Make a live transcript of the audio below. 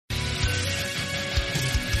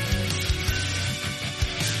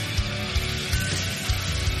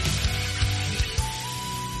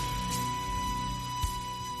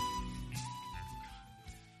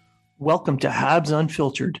Welcome to Habs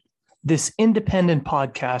Unfiltered. This independent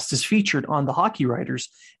podcast is featured on the Hockey Writers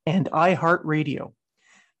and iHeartRadio,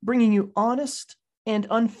 bringing you honest and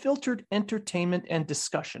unfiltered entertainment and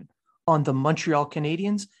discussion on the Montreal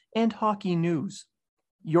Canadiens and hockey news.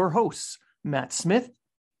 Your hosts, Matt Smith,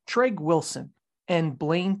 Treg Wilson, and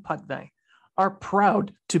Blaine Putney, are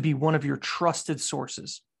proud to be one of your trusted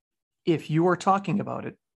sources. If you are talking about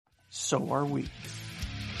it, so are we.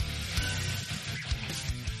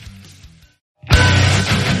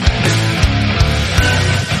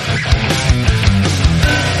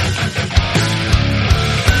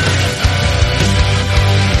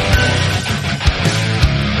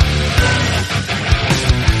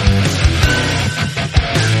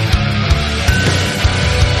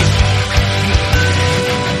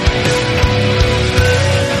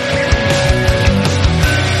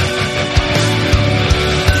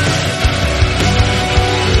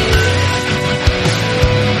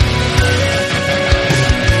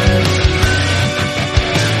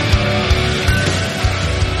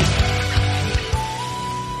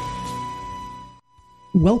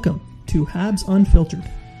 Welcome to Habs Unfiltered.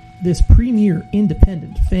 This premier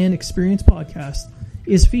independent fan experience podcast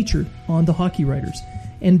is featured on the Hockey Writers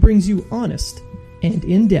and brings you honest and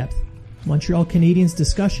in-depth Montreal Canadiens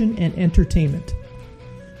discussion and entertainment.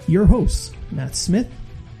 Your hosts, Matt Smith,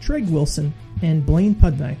 Treg Wilson, and Blaine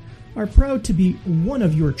Putney, are proud to be one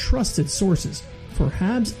of your trusted sources for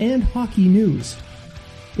Habs and hockey news.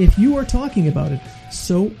 If you are talking about it,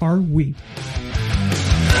 so are we.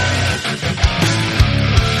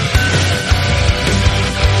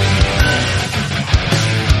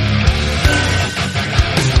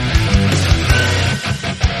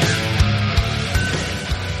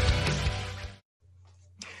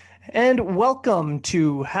 And welcome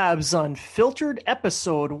to Habs Unfiltered,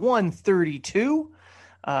 episode 132.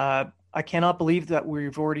 I cannot believe that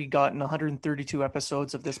we've already gotten 132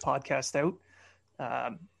 episodes of this podcast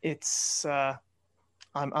out.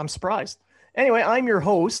 I'm surprised. Anyway, I'm your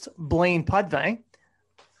host, Blaine Putney,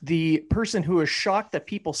 the person who is shocked that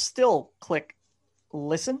people still click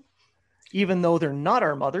listen, even though they're not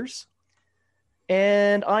our mothers.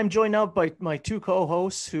 And I'm joined now by my two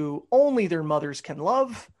co-hosts who only their mothers can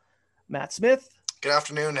love, Matt Smith. Good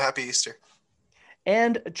afternoon. Happy Easter.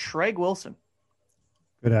 And Treg Wilson.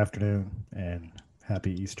 Good afternoon and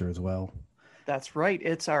happy Easter as well. That's right.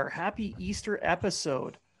 It's our Happy Easter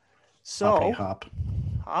episode. So, hoppity hop.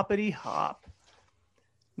 Hoppity hop.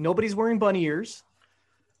 Nobody's wearing bunny ears,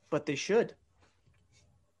 but they should.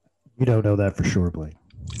 You don't know that for sure, Blake.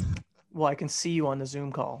 Well, I can see you on the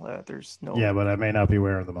Zoom call. There's no. Yeah, but I may not be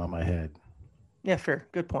wearing them on my head. Yeah, fair.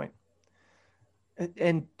 Good point.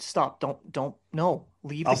 And stop. Don't. No.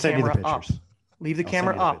 Leave the I'll send camera you the up. pictures. Leave the I'll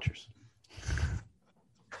camera send you the up. pictures.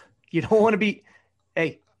 You don't want to be.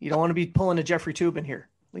 Hey, you don't want to be pulling a Jeffrey Toobin here.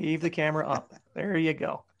 Leave the camera up. There you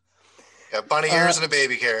go. Yeah, bunny ears and a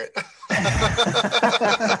baby carrot.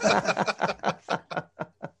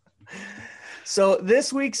 So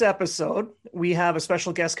this week's episode, we have a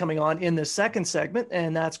special guest coming on in the second segment,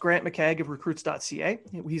 and that's Grant McCagg of recruits.ca.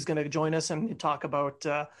 He's going to join us and talk about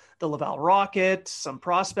the Laval Rocket, some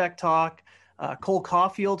prospect talk. Cole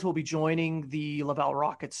Caulfield will be joining the Laval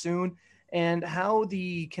Rocket soon, and how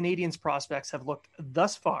the Canadiens prospects have looked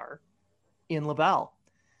thus far in Laval.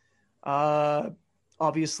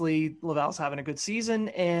 Obviously, Laval's having a good season,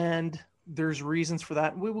 and there's reasons for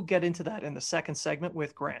that. We will get into that in the second segment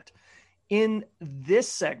with Grant. In this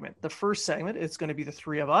segment, the first segment, it's going to be the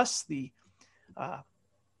three of us, the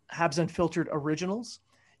Habs Unfiltered Originals,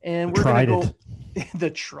 and we're going to go the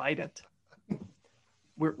Trident.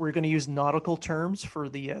 We're going to use nautical terms for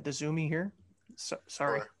the zooming here. So,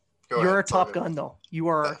 sorry, you're our Top Gun, though. You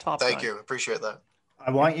are our Top Gun. Thank you, appreciate that.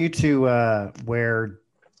 I want you to wear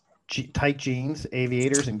tight jeans,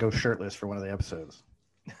 aviators, and go shirtless for one of the episodes.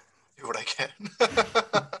 Do what I can.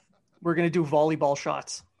 We're going to do volleyball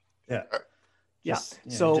shots. Yeah. Yeah.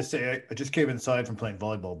 So just say I just came inside from playing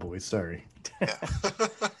volleyball, boys. Sorry. Yeah.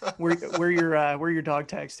 wear your dog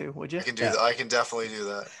tags too, would you? I can do that. I can definitely do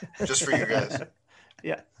that just for you guys.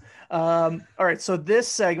 Yeah. All right. So this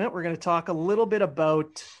segment, we're going to talk a little bit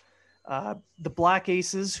about the Black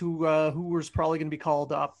Aces, who was probably going to be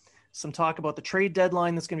called up. Some talk about the trade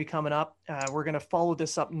deadline that's going to be coming up. We're going to follow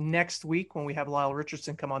this up next week when we have Lyle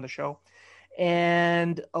Richardson come on the show.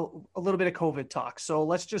 And a little bit of COVID talk. So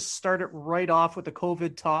let's just start it right off with the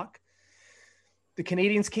COVID talk. The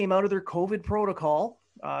Canadiens came out of their COVID protocol.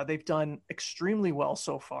 They've done extremely well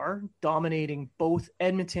so far, dominating both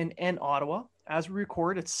Edmonton and Ottawa. As we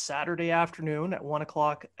record, it's Saturday afternoon at 1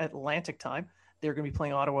 o'clock Atlantic time. They're going to be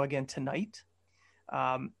playing Ottawa again tonight.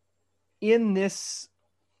 In this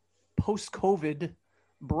post-COVID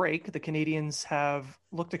break, the Canadiens have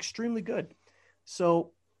looked extremely good.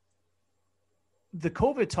 So the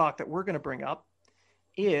COVID talk that we're going to bring up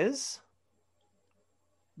is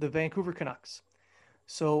the Vancouver Canucks.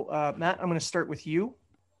 So, Matt, I'm going to start with you.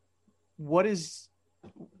 What is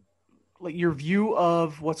like your view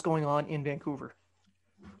of what's going on in Vancouver?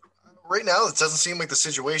 Right now, it doesn't seem like the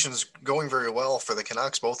situation is going very well for the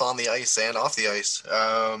Canucks, both on the ice and off the ice.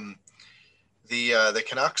 The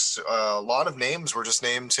Canucks, a lot of names were just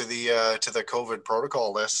named to the COVID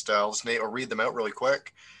protocol list. I'll read them out really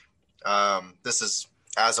quick. This is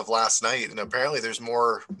as of last night, and apparently there's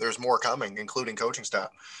more coming, including coaching staff.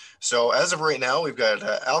 So as of right now, we've got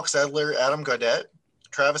Alex Edler, Adam Gaudette,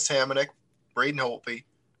 Travis Hamonic, Braden Holtby,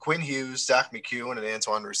 Quinn Hughes, Zach McEwen, and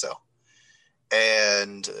Antoine Roussel.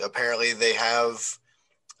 And apparently they have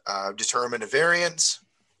determined a variant,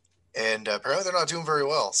 and apparently they're not doing very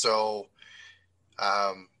well. So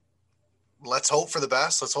let's hope for the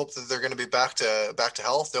best. Let's hope that they're going to be back to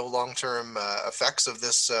health, no long-term effects of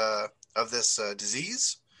this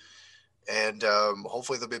disease, and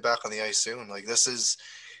hopefully they'll be back on the ice soon. Like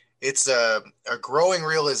it's a growing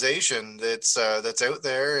realization that's out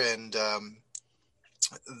there, and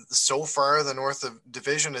so far the North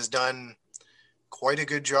Division has done quite a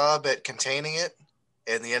good job at containing it,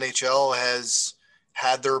 and the NHL has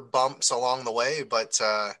had their bumps along the way, but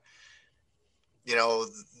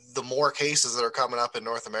the more cases that are coming up in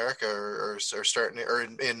North America are starting to, or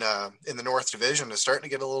in the North Division is starting to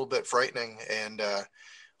get a little bit frightening, and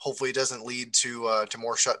hopefully it doesn't lead to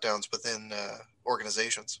more shutdowns within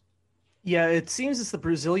organizations. Yeah, it seems it's the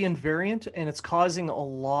Brazilian variant, and it's causing a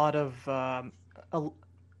lot of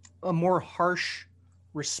a more harsh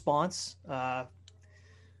response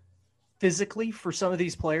physically for some of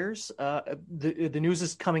these players. The news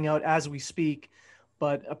is coming out as we speak,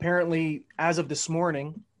 but apparently as of this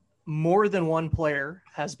morning, more than one player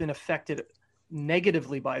has been affected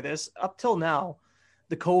negatively by this. Up till now,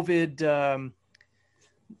 the COVID,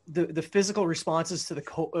 the physical responses to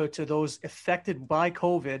to those affected by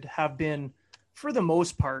COVID have been, for the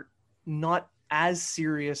most part, not as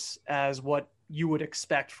serious as what you would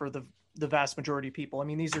expect for the vast majority of people. I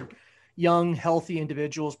mean, these are young, healthy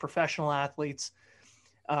individuals, professional athletes.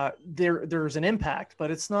 There's an impact,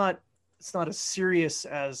 but it's not as serious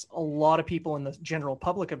as a lot of people in the general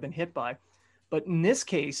public have been hit by. But in this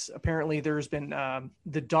case, apparently there's been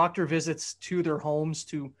the doctor visits to their homes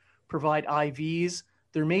to provide IVs.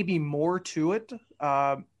 There may be more to it.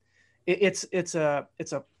 It's a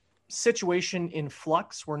situation in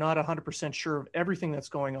flux. We're not 100% sure of everything that's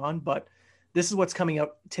going on, but this is what's coming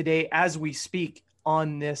out today as we speak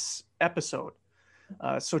on this episode.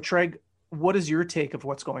 So Treg, what is your take of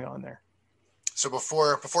what's going on there? So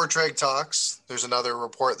before Treg talks, there's another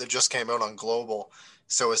report that just came out on Global.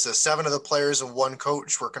 So it says 7 of the players and 1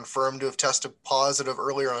 coach were confirmed to have tested positive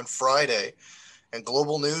earlier on Friday. And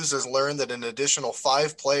Global News has learned that an additional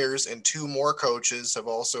 5 players and 2 more coaches have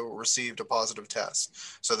also received a positive test.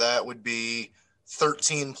 So that would be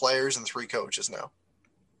 13 players and 3 coaches now.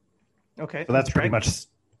 Okay. So that's pretty much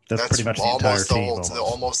the entire team.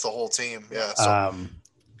 Almost the whole team. Yeah. So.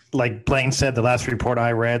 Like Blaine said, the last report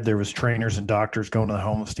I read, there was trainers and doctors going to the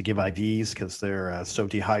homes to give IVs because they're so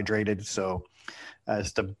dehydrated. So I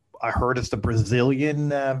heard it's the Brazilian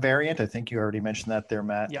variant. I think you already mentioned that there,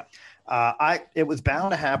 Matt. Yeah. It was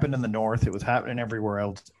bound to happen in the North. It was happening everywhere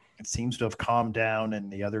else. It seems to have calmed down in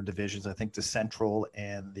the other divisions. I think the Central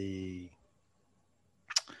and the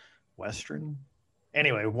Western.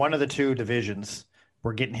 Anyway, one of the 2 divisions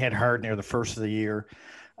were getting hit hard near the first of the year.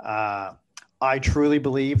 I truly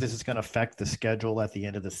believe this is going to affect the schedule at the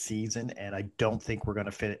end of the season, and I don't think we're going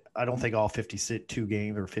to fit. I don't think all 52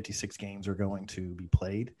 games or 56 games are going to be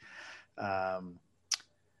played. No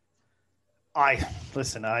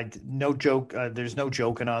joke. There's no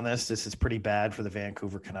joking on this. This is pretty bad for the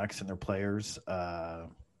Vancouver Canucks and their players. I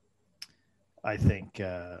think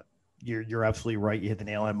you're absolutely right. You hit the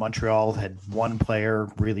nail on it. Montreal had 1 player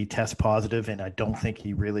really test positive, and I don't think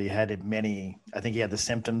he really had many. I think he had the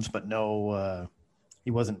symptoms, but no, he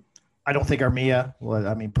wasn't. I don't think Armia. Well,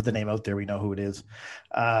 I mean, put the name out there. We know who it is.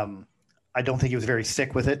 I don't think he was very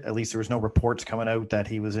sick with it. At least there was no reports coming out that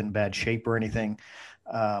he was in bad shape or anything.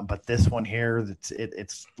 But this one here,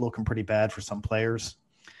 it's looking pretty bad for some players.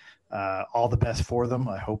 All the best for them.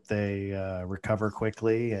 I hope they recover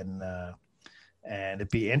quickly, and it'd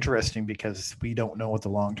be interesting because we don't know what the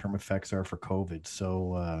long-term effects are for COVID.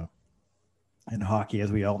 So in hockey,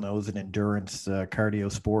 as we all know, is an endurance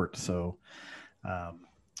cardio sport. So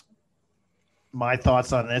my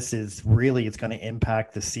thoughts on this is really it's going to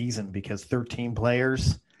impact the season because 13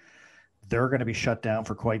 players, they're going to be shut down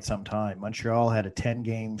for quite some time. Montreal had a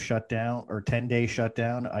 10-game shutdown or 10-day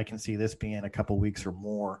shutdown. I can see this being a couple weeks or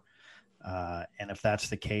more. And if that's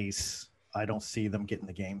the case, I don't see them getting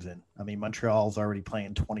the games in. I mean, Montreal's already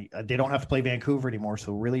playing 20. They don't have to play Vancouver anymore,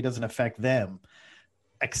 so it really doesn't affect them,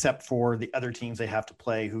 except for the other teams they have to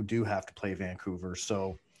play who do have to play Vancouver.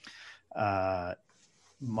 So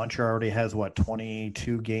Montreal already has,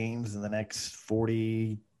 22 games in the next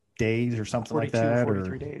 40 days or something like that?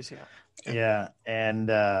 43 days, yeah. Yeah,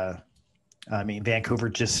 and I mean, Vancouver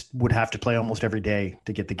just would have to play almost every day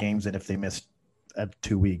to get the games in if they missed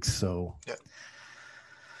 2 weeks. So,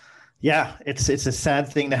 yeah, it's a sad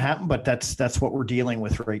thing to happen, but that's what we're dealing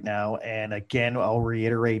with right now. And again, I'll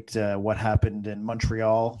reiterate what happened in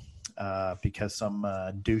Montreal because some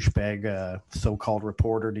douchebag so-called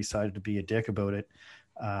reporter decided to be a dick about it.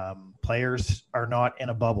 Players are not in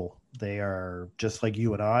a bubble. They are just like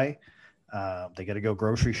you and I. They got to go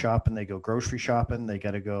grocery shopping. They go grocery shopping. They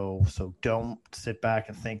got to go. So don't sit back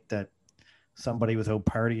and think that somebody was out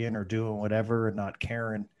partying or doing whatever and not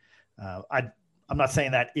caring. I'm not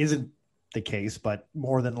saying that isn't the case, but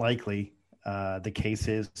more than likely the case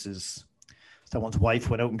is someone's wife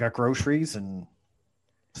went out and got groceries and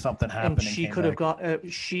something happened. And she could have got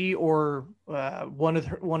she or one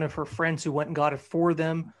of her friends who went and got it for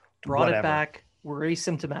them, brought it back, were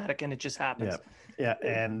asymptomatic, and it just happens. Yeah.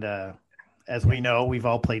 And as we know, we've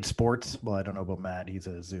all played sports. Well, I don't know about Matt. He's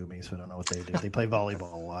a Zoomie, so I don't know what they do. They play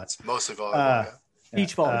volleyball a lot. It's mostly volleyball.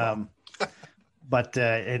 Beach volleyball. But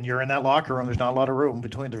and you're in that locker room. There's not a lot of room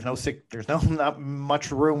between. Not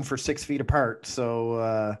much room for 6 feet apart.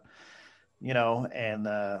 So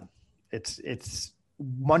it's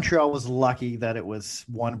Montreal was lucky that it was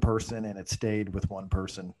one person and it stayed with one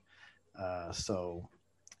person. So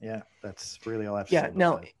yeah, that's really all I have to say. Yeah.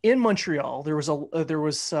 Now in Montreal, there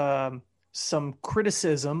was some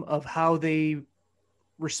criticism of how they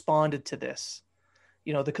responded to this.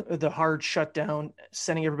 The hard shutdown,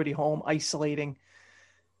 sending everybody home, isolating.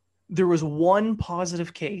 There was one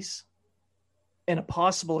positive case and a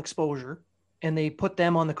possible exposure, and they put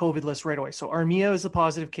them on the COVID list right away. So Armia is the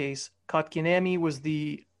positive case. Kotkaniemi was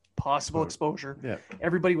the possible exposure. Yeah.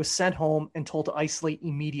 Everybody was sent home and told to isolate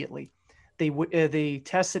immediately. They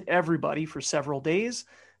tested everybody for several days.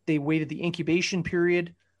 They waited the incubation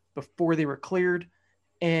period before they were cleared,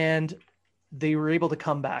 and they were able to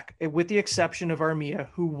come back, with the exception of Armia,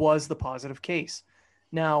 who was the positive case.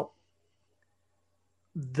 Now,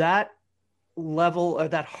 that level,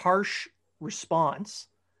 that harsh response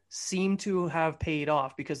seemed to have paid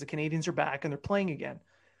off because the Canadians are back and they're playing again.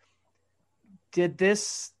 Did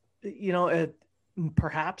this,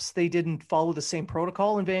 perhaps they didn't follow the same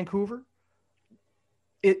protocol in Vancouver?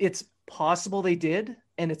 It's possible they did,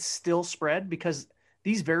 and it's still spread because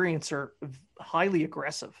these variants are highly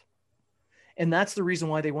aggressive. And that's the reason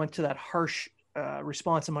why they went to that harsh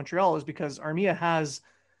response in Montreal, is because Armia has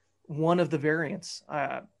one of the variants.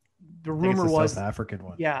 The rumor was South African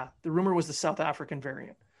one. Yeah, the rumor was the South African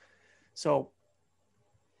variant. So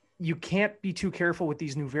you can't be too careful with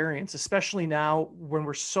these new variants, especially now when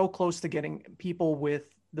we're so close to getting people with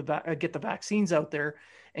get the vaccines out there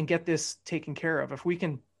and get this taken care of. If we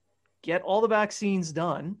can get all the vaccines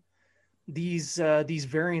done, these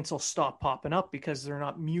variants will stop popping up because they're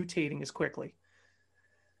not mutating as quickly.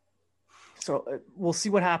 So we'll see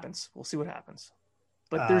what happens.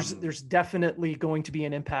 But there's definitely going to be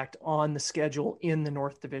an impact on the schedule in the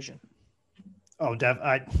North Division. Oh,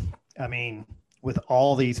 I mean, with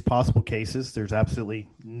all these possible cases, there's absolutely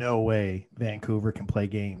no way Vancouver can play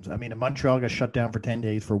games. I mean, Montreal got shut down for 10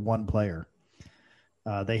 days for one player.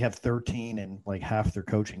 They have 13 and like half their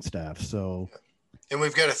coaching staff. So, and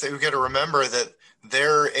we've got to remember that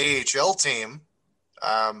their AHL team,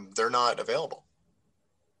 they're not available.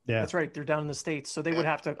 Yeah, that's right. They're down in the States, so they would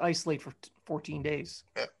have to isolate for 14 days.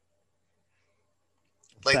 Yeah.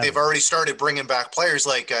 Like they've already started bringing back players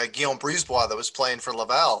like Guillaume Brisebois that was playing for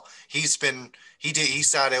Laval. He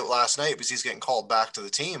sat out last night because he's getting called back to the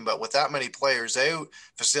team. But with that many players out,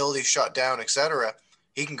 facilities shut down, etc.,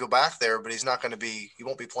 he can go back there, but he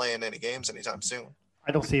won't be playing any games anytime soon.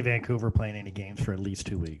 I don't see Vancouver playing any games for at least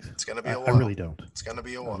 2 weeks. It's going to be a while. I really don't. It's going to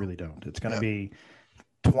be a while. I really don't. It's going to be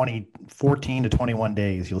 14 to 21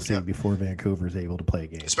 days you'll see before Vancouver is able to play a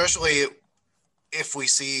game. Especially if we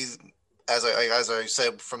see, as I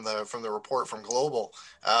said from the report from Global,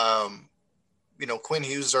 Quinn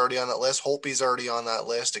Hughes is already on that list, Holtby's already on that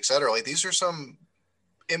list, etc. Like these are some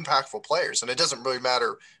impactful players, and it doesn't really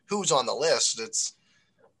matter who's on the list.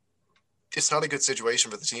 It's not a good situation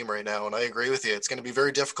for the team right now, and I agree with you. It's going to be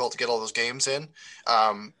very difficult to get all those games in.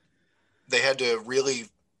 They had to really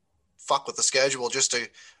fuck with the schedule just to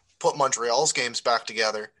put Montreal's games back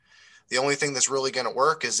together. The only thing that's really going to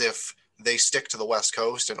work is if they stick to the West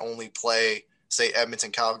Coast and only play, say,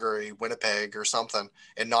 Edmonton, Calgary, Winnipeg or something,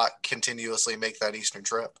 and not continuously make that Eastern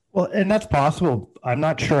trip. Well, and that's possible. I'm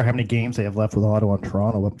not sure how many games they have left with Ottawa and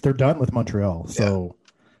Toronto, but they're done with Montreal. So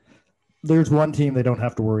there's one team they don't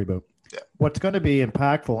have to worry about. Yeah. What's going to be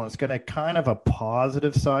impactful, and it's going to kind of a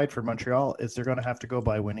positive side for Montreal, is they're going to have to go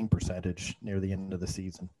by winning percentage near the end of the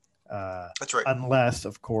season. That's right. Unless,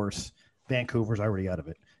 of course, Vancouver's already out of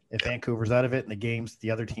it. If Vancouver's out of it and the games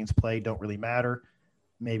the other teams play don't really matter,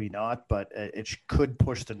 maybe not, but it could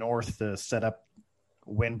push the North to set up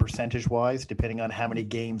win percentage-wise, depending on how many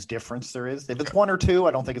games difference there is. If it's 1 or 2,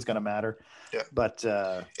 I don't think it's going to matter. Yeah. But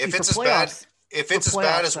if it's as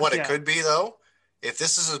bad as what it could be, though, if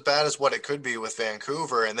this is as bad as what it could be with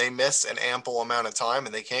Vancouver and they miss an ample amount of time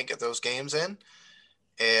and they can't get those games in,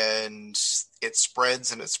 and it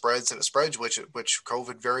spreads and it spreads and it spreads, which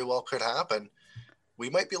COVID very well could happen, we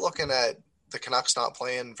might be looking at the Canucks not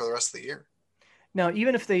playing for the rest of the year. Now,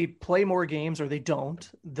 even if they play more games or they don't,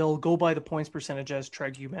 they'll go by the points percentage, as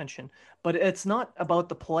Treg, you mentioned. But it's not about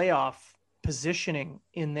the playoff positioning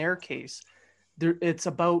in their case. It's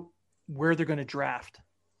about where they're going to draft.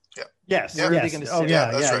 Yeah. Yes. Where are they going to sit?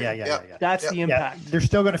 That's right. That's the impact. They're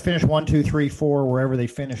still going to finish 1, 2, 3, 4, wherever they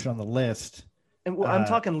finish on the list. And I'm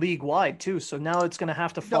talking league-wide, too. So now it's going to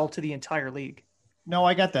have to fall to the entire league. No,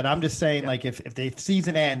 I got that. I'm just saying, like, if the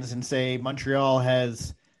season ends and, say, Montreal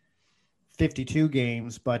has 52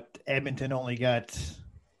 games, but Edmonton only got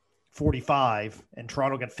 45 and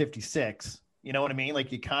Toronto got 56, you know what I mean?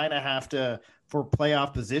 Like, you kind of have to, for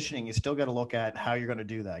playoff positioning, you still got to look at how you're going to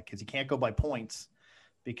do that, because you can't go by points,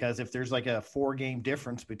 because if there's like a 4-game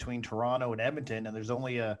difference between Toronto and Edmonton and there's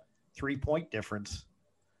only a 3-point difference,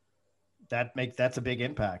 that's a big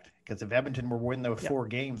impact, because if Edmonton were winning those 4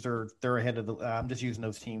 games, they're ahead of the. I'm just using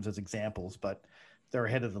those teams as examples, but they're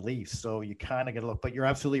ahead of the Leafs. So you kind of got to look. But you're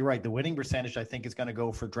absolutely right. The winning percentage, I think, is going to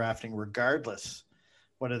go for drafting regardless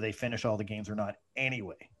whether they finish all the games or not.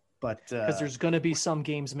 Anyway, but because there's going to be some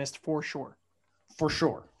games missed for sure. For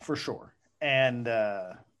sure. And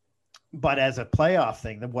but as a playoff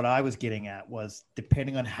thing, what I was getting at was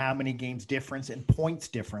depending on how many games difference and points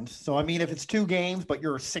difference. So, I mean, if it's 2 games, but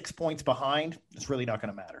you're 6 points behind, it's really not going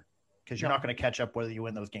to matter, because you're not going to catch up whether you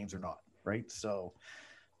win those games or not. Right. So,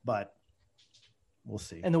 but we'll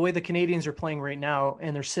see. And the way the Canadians are playing right now,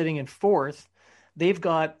 and they're sitting in 4th, they've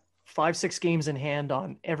got 5-6 games in hand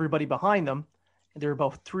on everybody behind them. And they're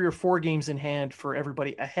about 3 or 4 games in hand for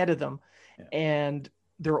everybody ahead of them. Yeah. And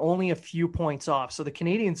they're only a few points off. So the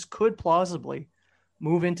Canadians could plausibly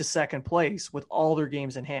move into 2nd place with all their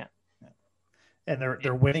games in hand. And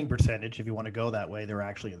their winning percentage, if you want to go that way, they're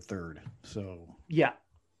actually in 3rd. So yeah,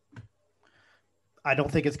 I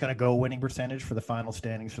don't think it's going to go winning percentage for the final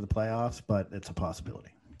standings for the playoffs, but it's a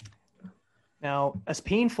possibility. Now, as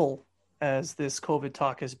painful as this COVID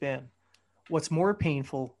talk has been, what's more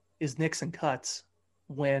painful is nicks and cuts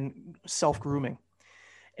when self-grooming.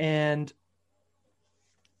 And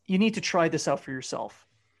you need to try this out for yourself.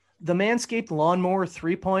 The Manscaped Lawnmower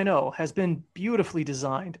 3.0 has been beautifully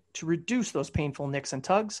designed to reduce those painful nicks and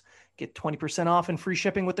tugs. Get 20% off and free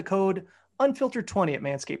shipping with the code unfiltered20 at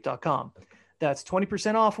manscaped.com. That's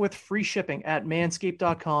 20% off with free shipping at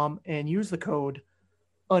manscaped.com, and use the code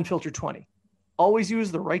unfiltered20. Always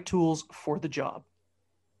use the right tools for the job.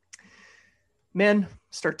 Men,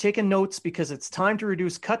 start taking notes, because it's time to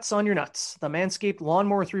reduce cuts on your nuts. The Manscaped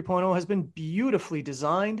Lawnmower 3.0 has been beautifully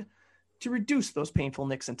designed to reduce those painful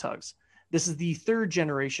nicks and tugs. This is the 3rd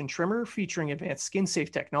generation trimmer featuring advanced skin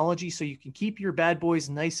safe technology, so you can keep your bad boys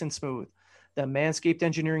nice and smooth. The Manscaped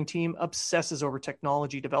engineering team obsesses over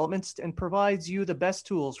technology developments and provides you the best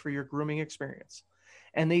tools for your grooming experience.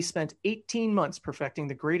 And they spent 18 months perfecting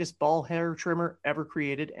the greatest ball hair trimmer ever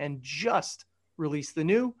created, and just released the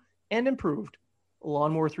new and improved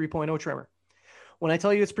Lawnmower 3.0 trimmer. When I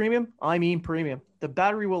tell you it's premium, I mean premium. The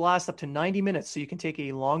battery will last up to 90 minutes, so you can take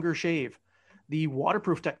a longer shave. The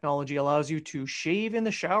waterproof technology allows you to shave in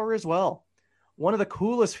the shower as well. One of the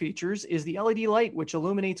coolest features is the LED light, which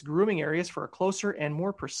illuminates grooming areas for a closer and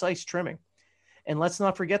more precise trimming. And let's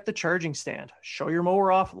not forget the charging stand. Show your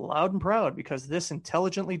mower off loud and proud, because this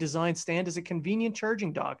intelligently designed stand is a convenient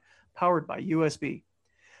charging dock powered by USB.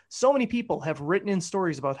 So many people have written in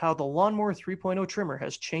stories about how the Lawnmower 3.0 trimmer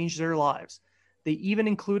has changed their lives. They even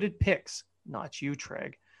included pics, not you,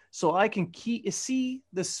 Treg, so I can see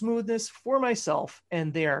the smoothness for myself,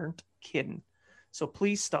 and they aren't kidding. So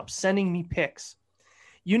please stop sending me pics.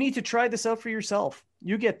 You need to try this out for yourself.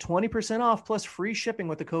 You get 20% off plus free shipping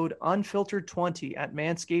with the code unfiltered20 at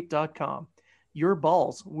manscaped.com. Your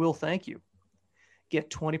balls will thank you. Get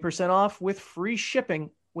 20% off with free shipping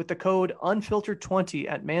with the code unfiltered20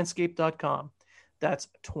 at manscaped.com. That's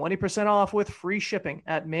 20% off with free shipping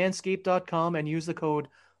at manscaped.com and use the code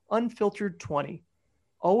unfiltered20.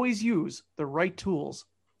 Always use the right tools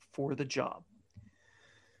for the job.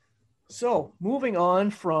 So moving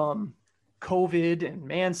on from COVID and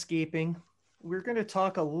manscaping, we're going to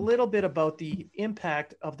talk a little bit about the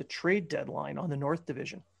impact of the trade deadline on the North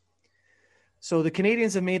Division. So the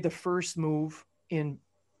Canadians have made the first move in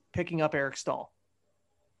picking up Eric Stahl.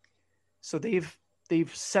 So they've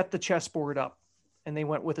set the chessboard up and they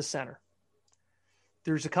went with a center.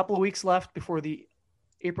 There's a couple of weeks left before the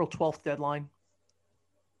April 12th deadline.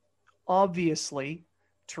 Obviously,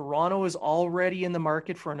 Toronto is already in the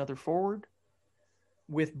market for another forward.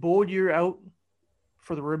 With Beaulieu out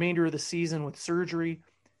for the remainder of the season with surgery,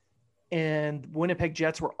 and Winnipeg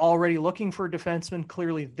Jets were already looking for a defenseman.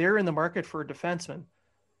 Clearly, they're in the market for a defenseman.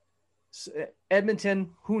 So Edmonton,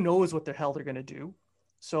 who knows what the hell they're going to do?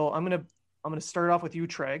 So I'm gonna start off with you,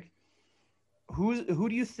 Treg. Who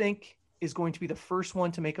do you think is going to be the first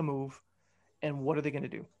one to make a move, and what are they going to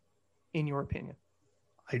do, in your opinion?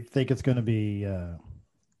 I think it's going to be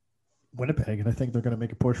Winnipeg, and I think they're going to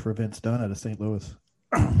make a push for Vince Dunn out of St. Louis.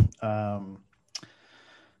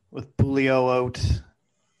 With Beaulieu out,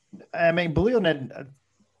 I mean,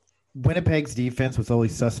 Winnipeg's defense was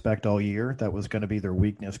always suspect all year. That was going to be their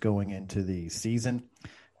weakness going into the season.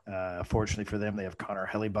 Fortunately for them, they have Connor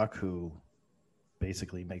Hellebuck, who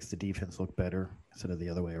basically makes the defense look better instead of the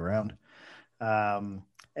other way around.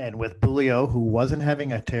 And with Beaulieu, who wasn't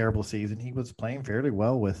having a terrible season, he was playing fairly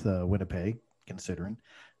well with Winnipeg, considering.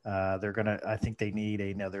 I think they need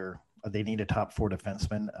a top four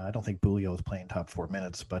defenseman. I don't think Beaulieu is playing top 4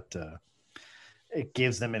 minutes, but it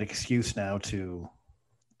gives them an excuse now to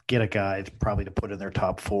get a guy probably to put in their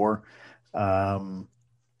top four.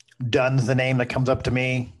 Dunn's the name that comes up to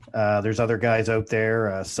me. There's other guys out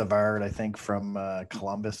there. Savard, I think, from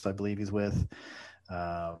Columbus, I believe he's with.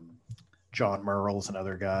 John Merrill's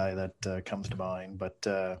another guy that comes to mind. But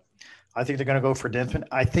I think they're going to go for Densman.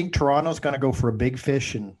 I think Toronto's going to go for a big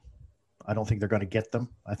fish, and I don't think they're going to get them.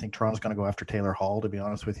 I think Toronto's going to go after Taylor Hall, to be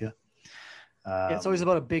honest with you. It's always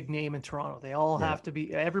about a big name in Toronto. They all have to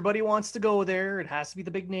be – everybody wants to go there. It has to be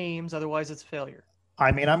the big names. Otherwise, it's a failure.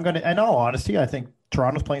 I mean, in all honesty, I think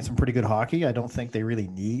Toronto's playing some pretty good hockey. I don't think they really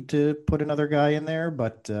need to put another guy in there,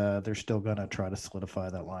 but they're still going to try to solidify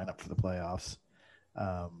that lineup for the playoffs,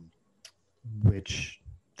 which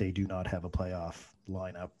they do not have a playoff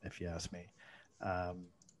lineup, if you ask me.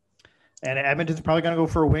 And Edmonton's probably going to go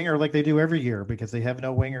for a winger like they do every year because they have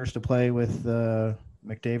no wingers to play with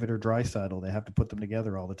McDavid or Draisaitl. They have to put them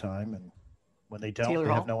together all the time, and when they don't, Taylor they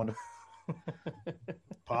Hall? have no one to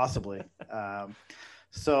possibly.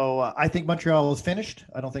 So I think Montreal is finished.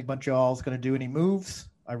 I don't think Montreal is going to do any moves.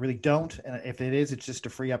 I really don't. And if it is, it's just to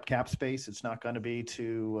free up cap space. It's not going to be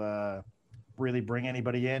to really bring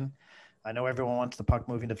anybody in. I know everyone wants the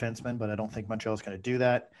puck-moving defenseman, but I don't think Montreal is going to do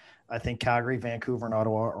that. I think Calgary, Vancouver, and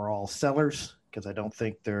Ottawa are all sellers because I don't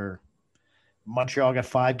think they're – Montreal got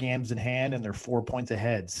 5 games in hand, and they're 4 points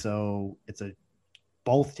ahead. So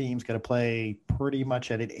both teams got to play pretty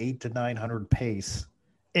much at an 800 to 900 pace.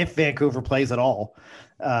 If Vancouver plays at all,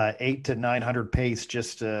 800 to 900 pace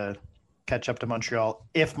just to catch up to Montreal.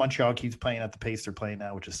 If Montreal keeps playing at the pace they're playing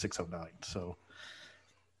now, which is 609. So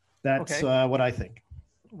that's what I think.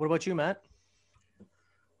 What about you, Matt?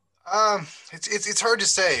 It's hard to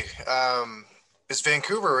say. It's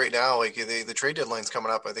Vancouver right now. Like the trade deadline's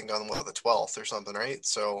coming up, I think on the 12th or something, right?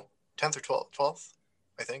 So 10th or 12th,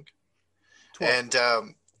 I think.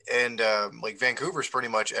 12th. And like Vancouver's pretty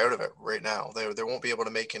much out of it right now. They won't be able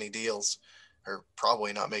to make any deals, or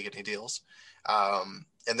probably not make any deals. And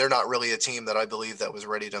they're not really a team that I believe that was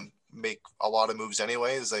ready to make a lot of moves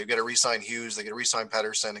anyways. They got to re-sign Hughes, they got to re-sign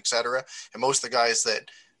Pettersson, etc. And most of the guys that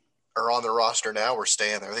are on the roster now are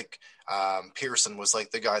staying there. I think Pearson was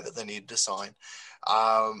like the guy that they needed to sign.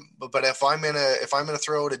 But if I'm gonna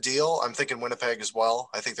throw out a deal, I'm thinking Winnipeg as well.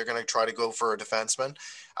 I think they're gonna try to go for a defenseman.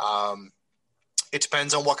 It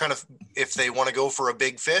depends on if they want to go for a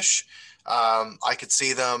big fish. I could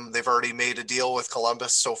see them. They've already made a deal with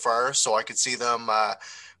Columbus so far, so I could see them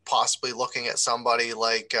possibly looking at somebody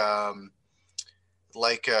like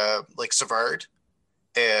Savard,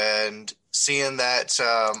 and seeing that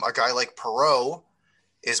a guy like Perreault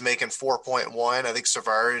is making 4.1. I think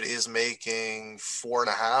Savard is making 4.5,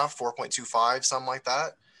 4.25, something like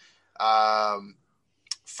that.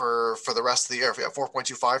 For the rest of the year, if we have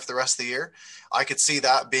 4.25 for the rest of the year, I could see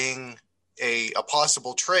that being a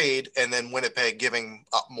possible trade, and then Winnipeg giving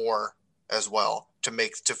up more as well to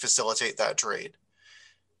facilitate that trade.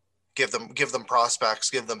 give them prospects,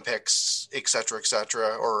 give them picks, et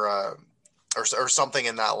cetera, or something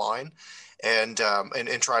in that line, and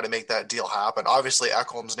try to make that deal happen. Obviously,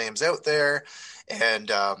 Ekholm's name's out there,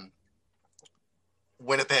 and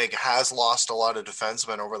Winnipeg has lost a lot of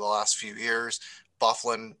defensemen over the last few years.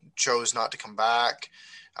 Byfuglien chose not to come back.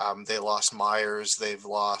 They lost Myers, they've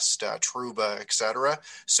lost Trouba, etc.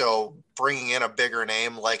 So bringing in a bigger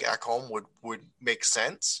name like Ekholm would make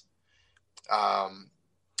sense.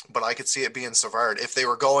 But I could see it being Savard. If they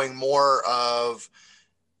were going more of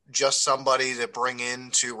just somebody to bring in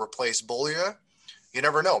to replace Beaulieu, you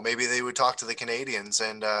never know. Maybe they would talk to the Canadians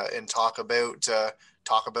and talk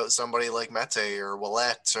about somebody like Mete or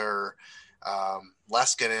Willette or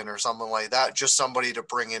Leskinen or something like that. Just somebody to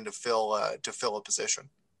bring in to fill a position.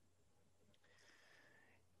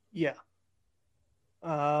 Yeah.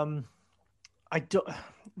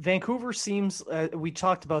 Vancouver seems, we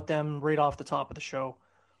talked about them right off the top of the show.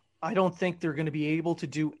 I don't think they're going to be able to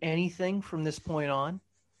do anything from this point on.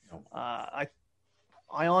 No. I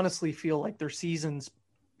honestly feel like their season's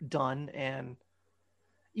done, and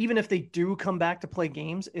even if they do come back to play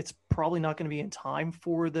games, it's probably not going to be in time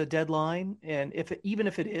for the deadline. And even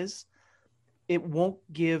if it is, it won't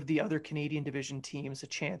give the other Canadian division teams a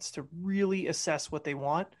chance to really assess what they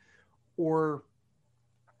want or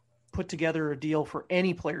put together a deal for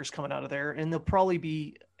any players coming out of there. And they'll probably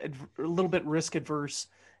be a little bit risk adverse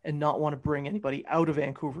and not want to bring anybody out of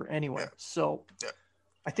Vancouver anyway. Yeah. So yeah.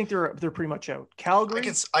 I think they're pretty much out. Calgary,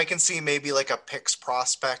 I can see maybe like a picks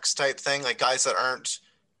prospects type thing, like guys that aren't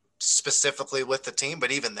specifically with the team,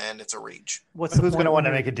 but even then it's a reach. Who's going to want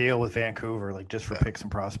to make a deal with Vancouver, like just for picks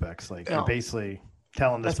and prospects? Like you're basically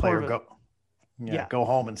telling this player go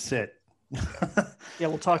home and sit. Yeah,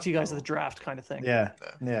 we'll talk to you guys at the draft kind of thing.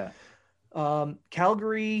 Yeah.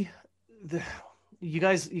 Calgary, you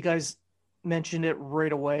guys mentioned it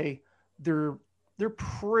right away. They're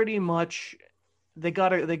pretty much they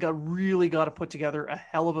really got to put together a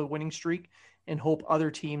hell of a winning streak and hope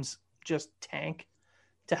other teams just tank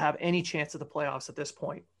to have any chance of the playoffs at this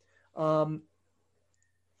point. I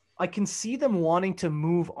can see them wanting to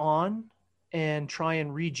move on and try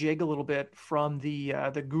and rejig a little bit from the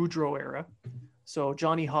Gaudreau era. So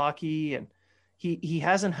Johnny Hockey, and he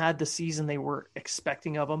hasn't had the season they were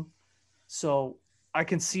expecting of him. So I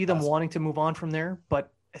can see them wanting to move on from there,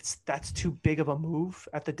 but that's too big of a move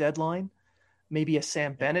at the deadline. Maybe a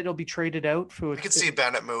Sam Bennett will be traded out for. I could see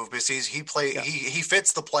Bennett move because he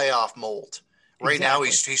fits the playoff mold. Right now,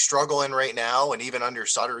 he's struggling right now, and even under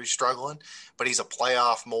Sutter, he's struggling. But he's a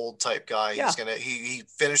playoff mold type guy. Yeah. He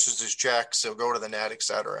finishes his checks, he'll go to the net,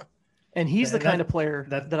 etc. And he's the kind of player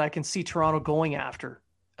that I can see Toronto going after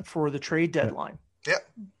for the trade deadline.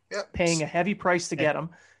 Yeah. Paying a heavy price to get him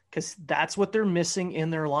because that's what they're missing in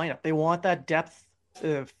their lineup. They want that depth,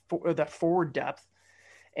 that forward depth,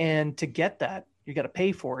 and to get that, you got to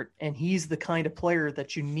pay for it. And he's the kind of player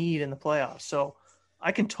that you need in the playoffs. So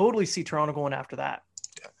I can totally see Toronto going after that.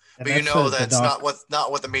 Yeah. But that's not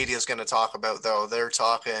what the media is going to talk about, though. They're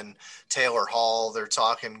talking Taylor Hall. They're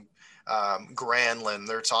talking Granlund.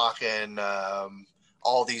 They're talking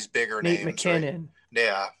all these bigger Nate names. McKinnon. Right?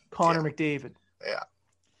 Yeah. Connor McDavid.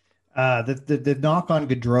 Yeah. The knock on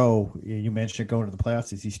Gaudreau, you mentioned going to the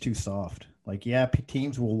playoffs, is he's too soft. Like,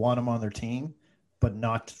 teams will want him on their team, but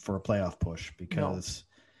not for a playoff push because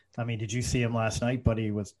 – I mean, did you see him last night? But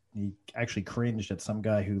he actually cringed at some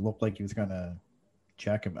guy who looked like he was going to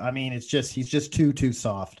check him. I mean, he's just too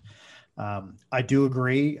soft. I do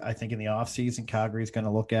agree. I think in the offseason, Calgary's going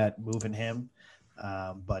to look at moving him,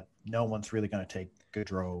 but no one's really going to take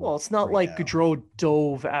Gaudreau. Well, it's not like Gaudreau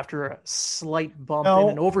dove after a slight bump in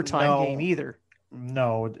an overtime game either.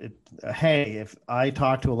 No. Hey, if I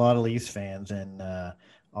talk to a lot of Leafs fans, and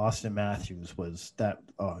Austin Matthews was that,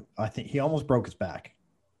 I think he almost broke his back.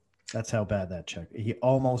 That's how bad that check. He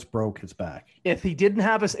almost broke his back. If he did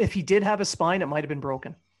have a spine, it might have been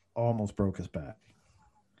broken. Almost broke his back.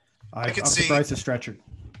 I'm surprised the stretcher.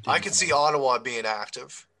 I could see Ottawa being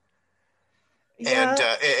active. Yeah.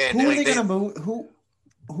 And who are they going to move? Who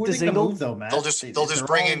are they going to move though, Matt? They'll just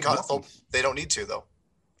bring in. They don't need to though.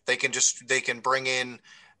 They can bring in.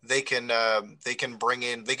 They can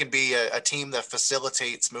be a team that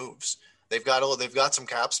facilitates moves. They've got some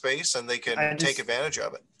cap space and they can take advantage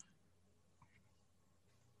of it.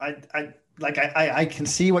 I can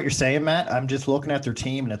see what you're saying, Matt. I'm just looking at their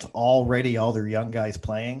team, and it's already all their young guys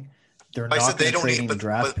playing. They're not trading the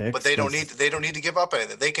draft picks, but they don't need to give up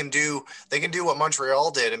anything. They can do what Montreal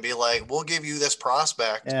did and be like, we'll give you this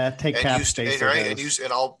prospect. Yeah, take cap space, right?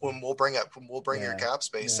 We'll bring your cap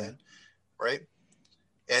space in, right?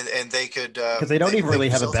 And they could because they don't even really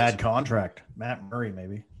have a bad contract. Matt Murray,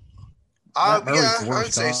 maybe. Matt Murray's Yeah, the I worst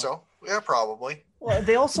would say guy. so. Yeah, probably. Well,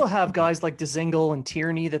 they also have guys like Dzingel and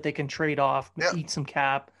Tierney that they can trade off, Yep. eat some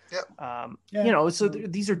cap. Yep. So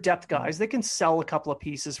these are depth guys. They can sell a couple of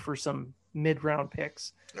pieces for some mid-round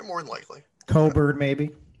picks. They're more than likely. Coburn,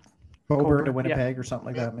 maybe. Coburn to Coburn, Winnipeg or something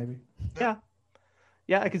like that, maybe. Yeah,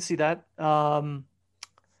 I could see that.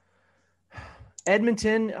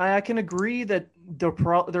 Edmonton, I can agree that they're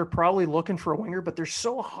probably looking for a winger, but they're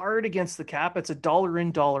so hard against the cap. It's a dollar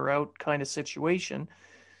in, dollar out kind of situation.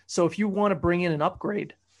 So if you want to bring in an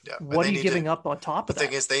upgrade, what are you giving up on top of that? The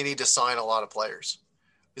thing is, they need to sign a lot of players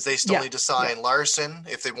because they still need to sign Larson.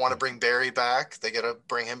 If they want to bring Barry back, they got to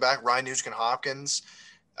bring him back. Ryan Nugent-Hopkins.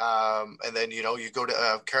 And then, you go to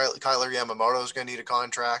Kyler Yamamoto is going to need a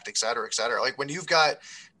contract, et cetera, et cetera. Like when you've got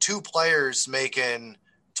two players making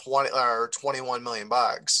 20 or 21 million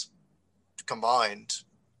bucks combined.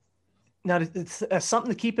 Now, it's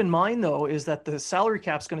something to keep in mind, though, is that the salary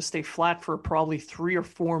cap is going to stay flat for probably 3 or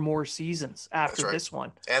 4 more seasons after this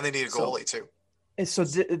one. And they need a goalie, too. And so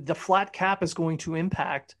the flat cap is going to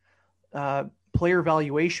impact player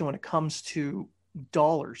valuation when it comes to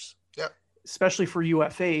dollars, especially for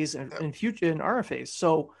UFAs and future and RFAs.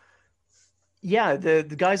 So,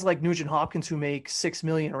 the guys like Nugent-Hopkins who make $6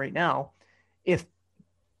 million right now, if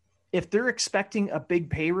they're expecting a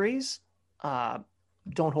big pay raise, don't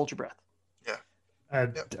hold your breath.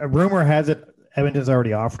 A rumor has it Edmonton's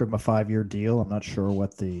already offered him a 5-year deal. I'm not sure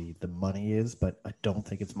what the money is, but I don't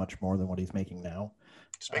think it's much more than what he's making now.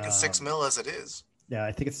 He's making $6 million as it is. Yeah,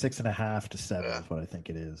 I think it's 6.5 to 7 is what I think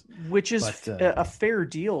it is. Which is a fair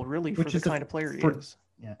deal, really, for the kind of player he is.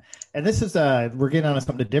 Yeah, and this is we're getting on to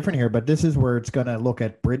something different here, but this is where it's going to look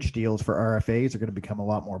at bridge deals for RFAs are going to become a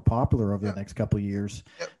lot more popular over the next couple of years.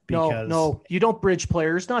 Because... No, you don't bridge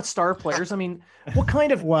players, not star players. I mean, what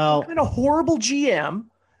kind of horrible GM,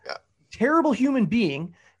 terrible human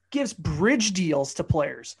being gives bridge deals to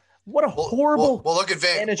players? What a horrible look at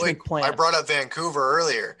management plan. I brought up Vancouver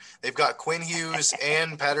earlier. They've got Quinn Hughes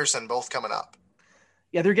and Pettersson both coming up.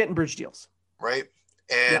 Yeah, they're getting bridge deals, right?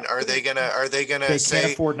 And are they gonna they say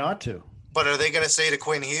can't afford not to? But are they gonna say to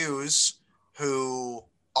Quinn Hughes, who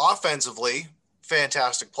offensively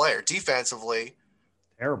fantastic player, defensively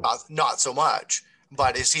terrible, not so much,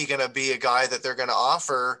 but is he gonna be a guy that they're gonna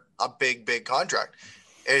offer a big contract?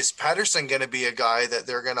 Is Pettersson gonna be a guy that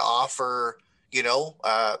they're gonna offer,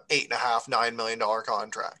 $8.5-9 million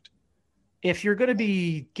contract? If you're going to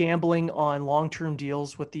be gambling on long-term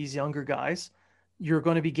deals with these younger guys, you're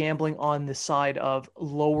going to be gambling on the side of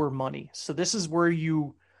lower money. So this is where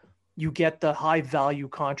you get the high value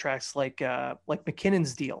contracts like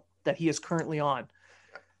McKinnon's deal that he is currently on.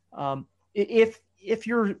 If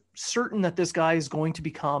you're certain that this guy is going to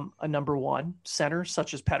become a number one center,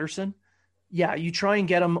 such as Pettersson, you try and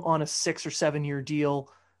get him on a 6 or 7 year deal,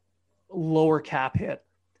 lower cap hit.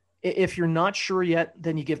 If you're not sure yet,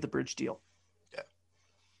 then you give the bridge deal.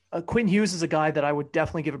 Quinn Hughes is a guy that I would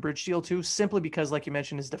definitely give a bridge deal to, simply because, like you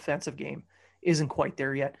mentioned, his defensive game isn't quite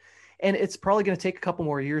there yet. And it's probably going to take a couple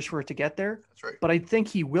more years for it to get there. That's right. But I think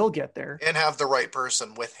he will get there. And have the right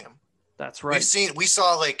person with him. That's right. We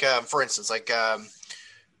saw for instance,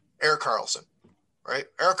 Erik Karlsson, right?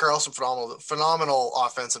 Erik Karlsson, phenomenal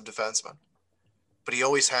offensive defenseman. But he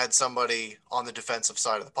always had somebody on the defensive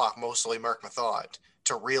side of the puck, mostly Mark Mathod,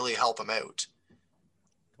 to really help him out.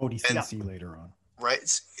 Cody Ceci later on.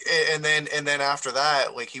 Right. And then after that,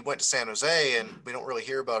 he went to San Jose, and we don't really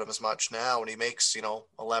hear about him as much now, and he makes,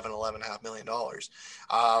 $11.5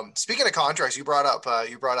 million. Speaking of contracts, you brought up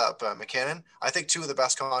McKinnon. I think 2 of the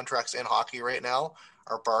best contracts in hockey right now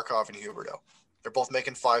are Barkov and Huberdeau. They're both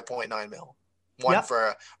making $5.9 million. One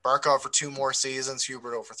for Barkov for 2 more seasons,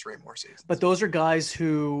 Huberdeau for 3 more seasons. But those are guys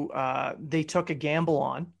who they took a gamble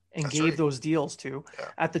on and gave those deals to. Yeah.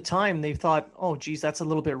 At the time, they thought, oh, geez, that's a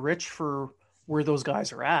little bit rich for where those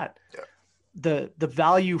guys are at. Yeah. The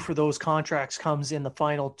value for those contracts comes in the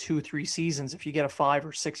final 2-3 seasons if you get a 5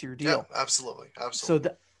 or 6 year deal. Yeah, absolutely. So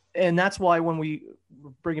and that's why when we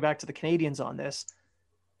bring it back to the Canadians on this,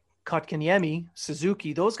 Kotkaniemi,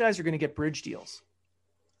 Suzuki, those guys are going to get bridge deals.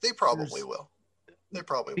 They probably will.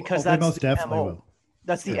 Because that's most definitely MO. Will.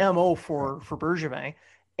 That's the MO for Bergevin.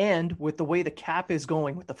 And with the way the cap is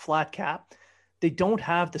going, with the flat cap, they don't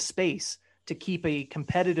have the space to keep a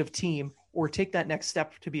competitive team or take that next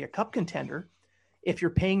step to be a cup contender if you're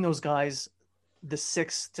paying those guys the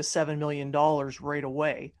 $6 to $7 million right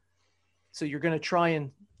away. So you're going to try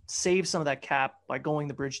and save some of that cap by going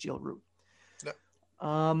the bridge deal route. Yeah.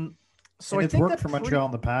 So I think worked for Montreal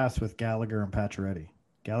in the past with Gallagher and Pacioretty.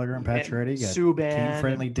 Gallagher and Pacioretty got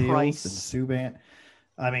team-friendly deals, Price. and Subban.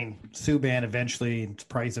 I mean, Subban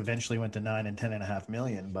price eventually went to $9 and $10.5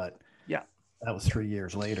 million, but That was 3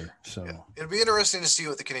 years later. So it'll be interesting to see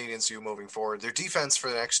what the Canadians do moving forward. Their defense for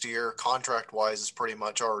the next year, contract-wise, is pretty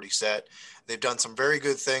much already set. They've done some very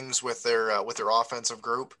good things with their offensive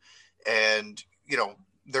group, and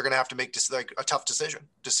they're going to have to make a tough decision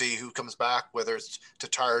to see who comes back, whether it's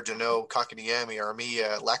Tatar, Jeannot, Kakaniemi,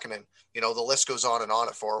 Armia, Lehkonen. The list goes on and on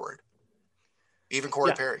at forward. Even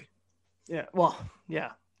Corey Perry. Yeah. Well,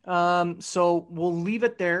 yeah. So we'll leave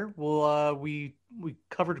it there. We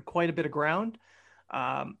covered quite a bit of ground.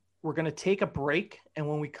 We're going to take a break. And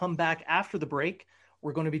when we come back after the break,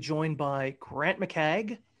 we're going to be joined by Grant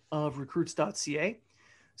McCagg of recruits.ca.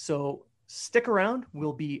 So stick around.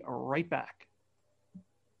 We'll be right back.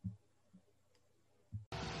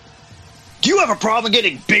 Do you have a problem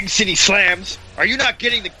getting big city slams? Are you not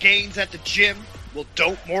getting the gains at the gym? Well,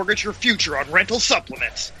 don't mortgage your future on rental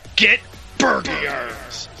supplements. Get Bergie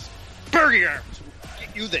Arms. Bergie Arms will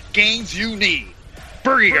get you the gains you need.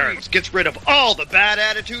 Bergie Arms gets rid of all the bad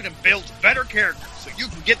attitude and builds better character so you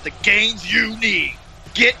can get the gains you need.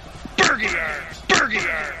 Get Bergie Arms. Bergie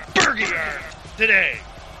Arms. Bergie Arms today.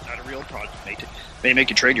 Not a real product. May make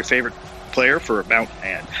you trade your favorite player for a mountain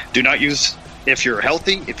man. Do not use if you're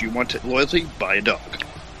healthy. If you want loyalty, buy a dog.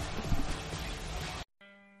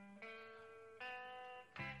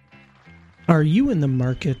 Are you in the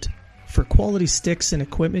market for quality sticks and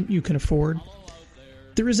equipment you can afford?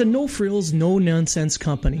 There is a no-frills, no-nonsense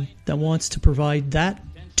company that wants to provide that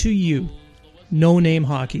to you. No Name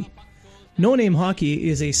Hockey. No Name Hockey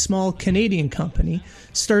is a small Canadian company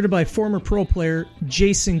started by former pro player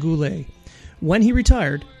Jason Goulet. When he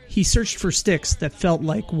retired, he searched for sticks that felt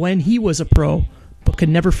like when he was a pro, but could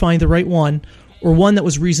never find the right one, or one that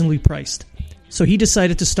was reasonably priced. So he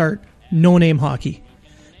decided to start No Name Hockey.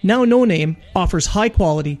 Now No Name offers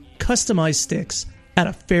high-quality, customized sticks at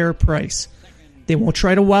a fair price. They won't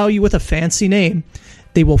try to wow you with a fancy name.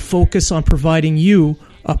 They will focus on providing you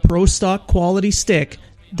a pro stock quality stick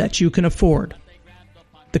that you can afford.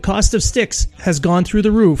 The cost of sticks has gone through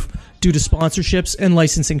the roof due to sponsorships and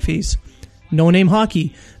licensing fees. No Name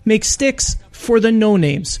Hockey makes sticks for the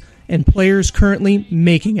no-names and players currently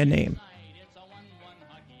making a name.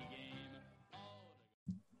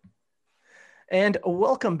 And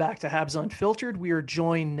welcome back to Habs Unfiltered. We are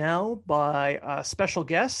joined now by a special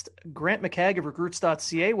guest, Grant McCagg of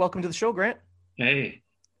recruits.ca. Welcome to the show, Grant. Hey.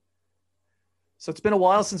 So it's been a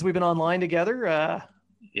while since we've been online together.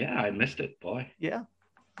 Yeah, I missed it, boy. Yeah.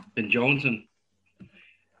 Been jonesing.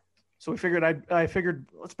 So we figured I figured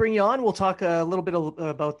let's bring you on. We'll talk a little bit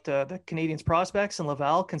about the Canadiens prospects and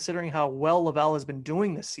Laval, considering how well Laval has been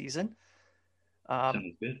doing this season.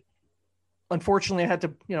 Sounds good. Unfortunately, I had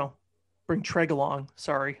to, bring Treg along.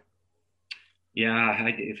 Sorry. Yeah,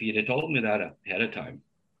 if you'd have told me that ahead of time,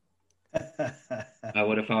 I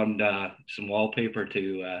would have found some wallpaper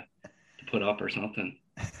to put up or something.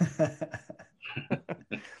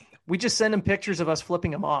 We just send him pictures of us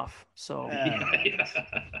flipping him off. So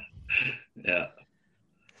yeah.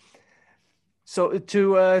 So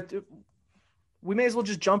we may as well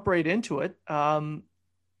just jump right into it. The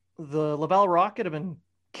Laval Rocket have been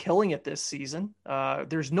killing it this season.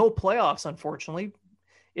 There's no playoffs, unfortunately.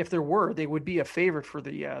 If there were, they would be a favorite for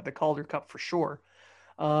the Calder Cup for sure.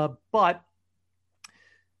 But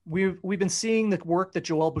we've been seeing the work that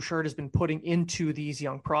Joel Bouchard has been putting into these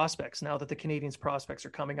young prospects now that the Canadiens prospects are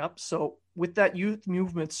coming up. So with that youth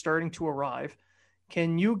movement starting to arrive,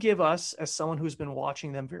 can you give us, as someone who's been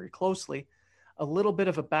watching them very closely, a little bit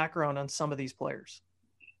of a background on some of these players?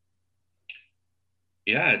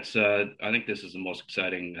 Yeah, it's. I think this is the most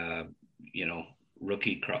exciting,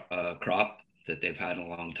 rookie crop that they've had in a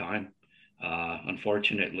long time.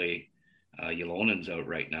 Unfortunately, Ylönen's out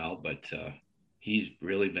right now, but he's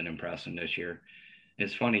really been impressing this year.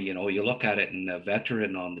 It's funny, you look at it, and the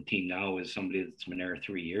veteran on the team now is somebody that's been there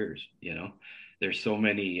 3 years. There's so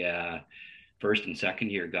many first and second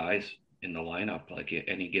year guys in the lineup. Like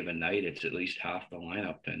any given night, it's at least half the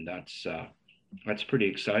lineup, and that's pretty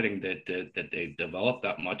exciting that they've developed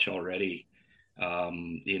that much already.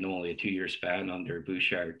 Only a 2-year span under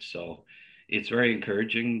Bouchard, so it's very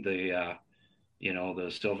encouraging. The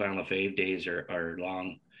Sylvain Lefebvre days are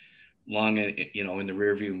long, in the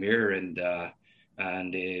rearview mirror, and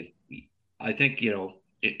I think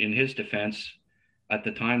in his defense, at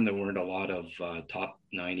the time there weren't a lot of top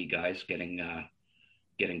 90 guys getting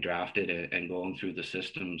drafted and going through the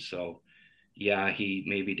system, so. Yeah, he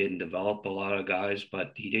maybe didn't develop a lot of guys,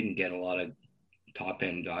 but he didn't get a lot of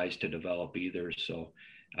top-end guys to develop either. So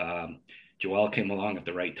Joel came along at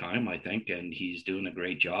the right time, I think, and he's doing a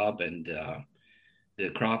great job. And the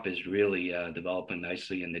crop is really developing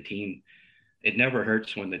nicely in the team. It never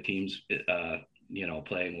hurts when the teams,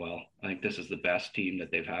 playing well. I think this is the best team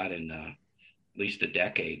that they've had in at least a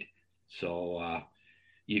decade. So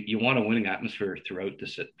you want a winning atmosphere throughout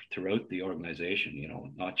the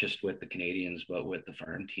organization, not just with the Canadians, but with the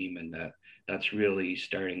farm team. And that's really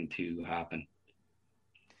starting to happen.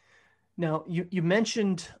 Now, you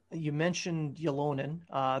mentioned Ylonen.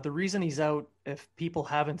 The reason he's out, if people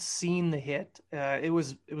haven't seen the hit, it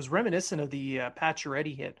was reminiscent of the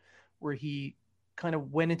Pacioretty hit, where he kind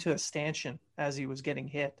of went into a stanchion as he was getting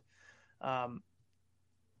hit.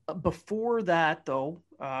 Before that, though,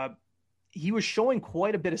 he was showing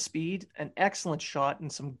quite a bit of speed, an excellent shot,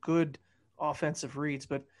 and some good offensive reads.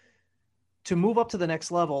 But to move up to the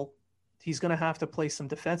next level, he's going to have to play some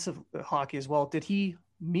defensive hockey as well. Did he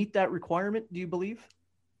meet that requirement, do you believe?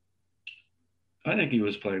 I think he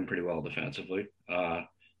was playing pretty well defensively.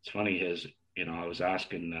 It's funny, I was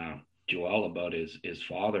asking Joel about his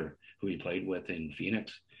father, who he played with in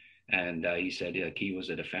Phoenix, and he said he was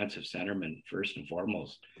a defensive centerman first and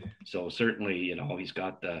foremost. So certainly, he's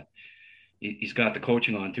got the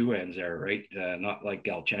coaching on two ends there, right? Not like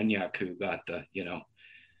Galchenyuk, who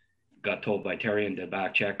got told by Therrien to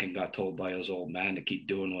back check and got told by his old man to keep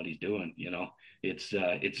doing what he's doing. It's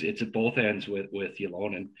at both ends with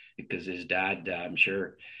Ylonen, because his dad, I'm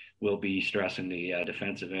sure, will be stressing the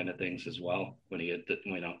defensive end of things as well when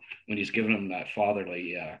he's giving him that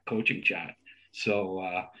fatherly coaching chat. So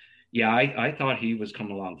I thought he was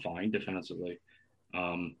coming along fine defensively.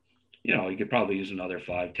 He could probably use another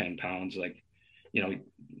 5-10 pounds,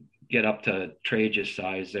 get up to Trage's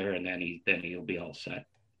size there, and then he'll be all set.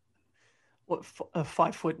 What,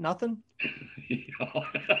 5 foot nothing?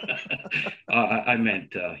 I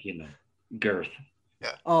meant girth.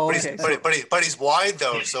 Yeah. Oh, but okay. But he's wide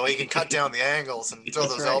though, so he can cut down the angles and throw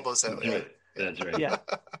those elbows out. That's right. Yeah.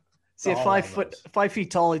 See, at 5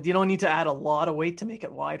 feet tall, you don't need to add a lot of weight to make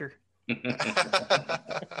it wider.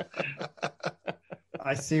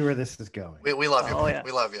 I see where this is going. We love you. Oh, yeah.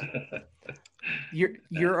 We love you.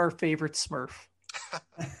 You're our favorite Smurf.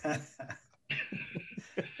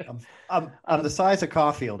 I'm the size of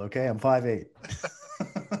Caulfield. Okay, I'm 5'8".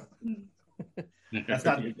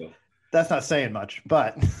 That's not saying much,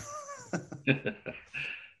 but.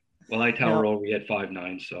 Well, I tower over. We had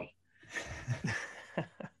 5'9", so.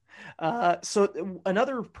 So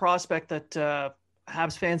another prospect that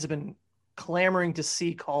Habs fans have been clamoring to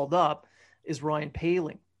see called up is Ryan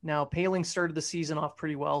Poehling. Now, Poehling started the season off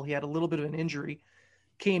pretty well. He had a little bit of an injury,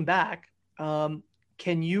 came back. Can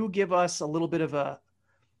you give us a little bit of a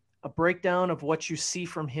breakdown of what you see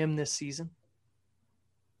from him this season?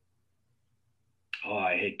 Oh,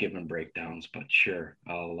 I hate giving breakdowns, but sure,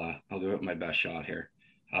 I'll give it my best shot here.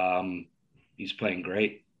 He's playing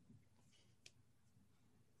great.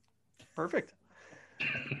 Perfect.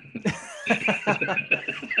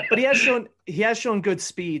 But he has shown good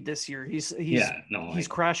speed this year. He's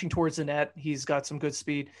crashing towards the net. He's got some good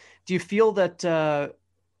speed. Do you feel that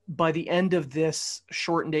by the end of this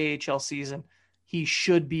shortened AHL season, he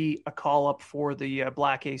should be a call up for the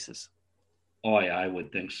Black Aces? Oh yeah, I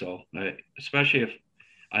would think so. Especially if,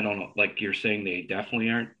 I don't know, like you're saying, they definitely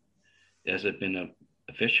aren't. Has it been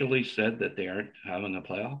officially said that they aren't having a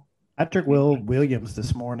playoff? Patrick Williams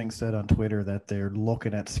this morning said on Twitter that they're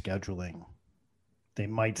looking at scheduling. They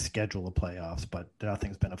might schedule the playoffs, but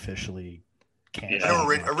nothing's been officially canceled.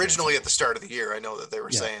 I know originally at the start of the year, I know that they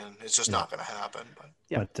were saying it's just not going to happen.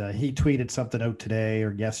 But he tweeted something out today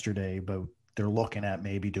or yesterday about they're looking at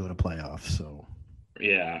maybe doing a playoff. So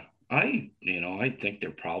yeah, I think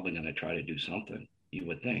they're probably going to try to do something. You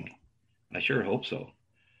would think. I sure hope so.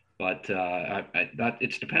 But that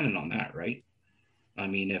it's dependent on that, right? I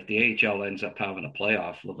mean, if the AHL ends up having a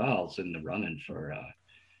playoff, Laval's in the running for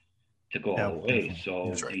to go all the way. Definitely.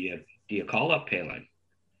 So right. do you call up Poehling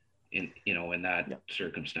in that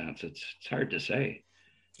circumstance? It's hard to say.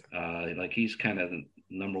 Like he's kind of the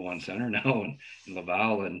number one center now in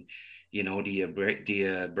Laval, and do you break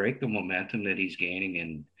the momentum that he's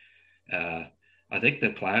gaining? And I think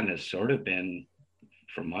the plan has sort of been,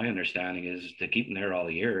 from my understanding, is to keep him there all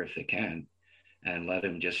year if they can, and let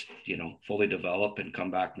him just, fully develop and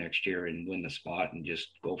come back next year and win the spot and just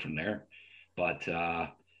go from there. But,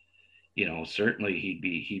 certainly he'd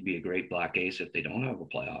be a great Black Ace if they don't have a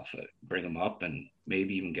playoff. Bring him up and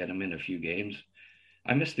maybe even get him in a few games.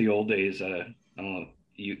 I miss the old days. I don't know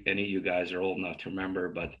if any of you guys are old enough to remember,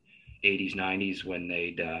 but 80s, 90s when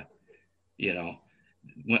they'd,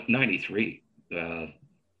 93,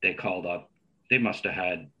 they called up. They must have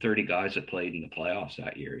had 30 guys that played in the playoffs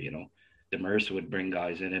that year, Demers would bring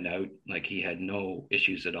guys in and out. Like he had no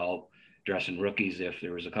issues at all dressing rookies. If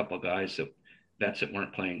there was a couple of guys vets that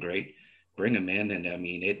weren't playing great, bring them in. And I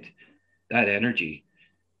mean, that energy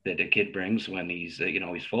that the kid brings when he's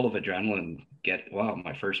he's full of adrenaline. Wow,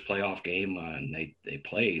 my first playoff game, and they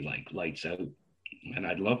play like lights out, and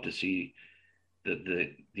I'd love to see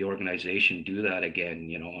the organization do that again.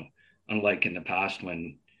 Unlike in the past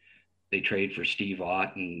when they trade for Steve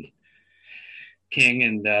Ott and King,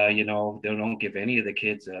 and they don't give any of the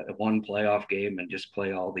kids a one playoff game and just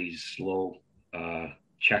play all these slow,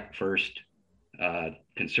 check first,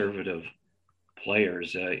 conservative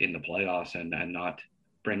players in the playoffs and not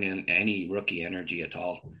bring in any rookie energy at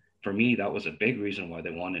all. For me, that was a big reason why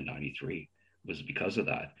they won in '93, was because of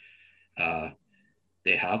that.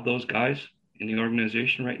 They have those guys in the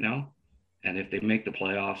organization right now, and if they make the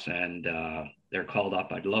playoffs and they're called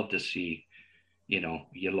up, I'd love to see,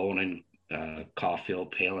 Ylonen,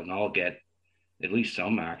 Caulfield, Poehling all get at least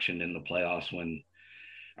some action in the playoffs when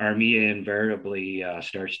Armia invariably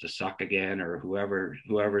starts to suck again, or whoever's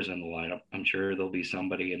in the lineup. I'm sure there'll be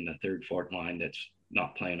somebody in the third, fourth line that's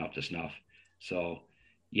not playing up to snuff. So,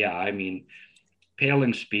 yeah, I mean,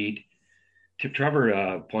 Poehling's speed.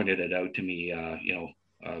 Trevor pointed it out to me, a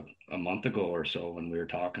month ago or so when we were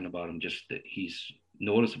talking about him, just that he's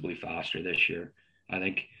noticeably faster this year. I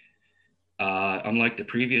think, unlike the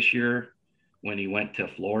previous year when he went to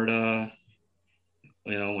Florida,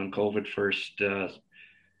 when COVID first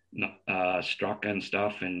struck and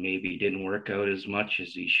stuff, and maybe didn't work out as much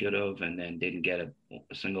as he should have, and then didn't get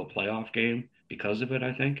a single playoff game because of it.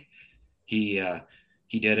 I think he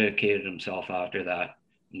dedicated himself after that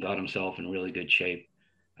and got himself in really good shape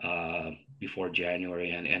before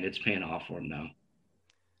January, and it's paying off for him now.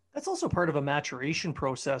 That's also part of a maturation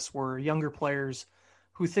process where younger players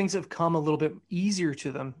who things have come a little bit easier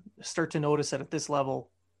to them start to notice that at this level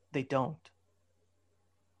they don't.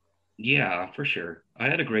 Yeah, for sure. I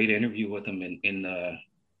had a great interview with him in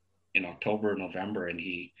October, November, and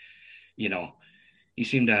he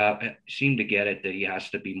seemed to get it that he has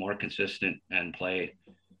to be more consistent and play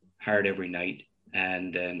hard every night,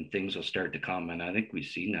 and then things will start to come. And I think we've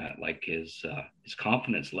seen that, like his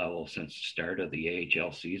confidence level since the start of the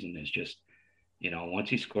AHL season is just, once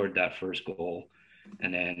he scored that first goal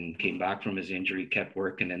and then came back from his injury, kept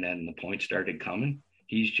working, and then the points started coming.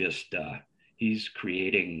 He's just he's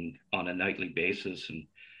creating on a nightly basis, and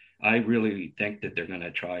I really think that they're going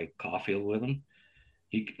to try Caulfield with him.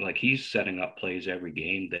 He's setting up plays every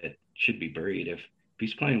game that should be buried. If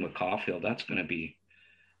he's playing with Caulfield, that's going to be.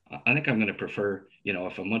 I think I'm going to prefer,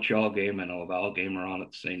 if a Montreal game and a Laval game are on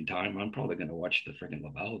at the same time, I'm probably going to watch the freaking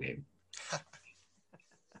Laval game.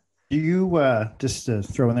 Do you just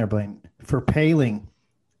throw in there, Blaine, for Poehling?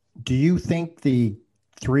 Do you think the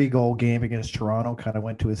 3-goal game against Toronto kind of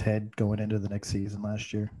went to his head going into the next season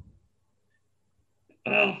last year?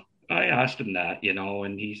 Well, I asked him that,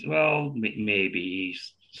 and he's, well, maybe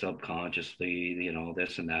subconsciously,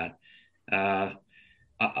 this and that.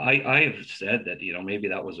 I have said that, maybe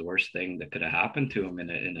that was the worst thing that could have happened to him in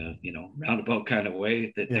a roundabout kind of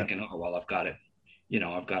way, that thinking, oh, well, I've got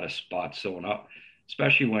a spot sewn up,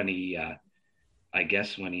 especially when he, I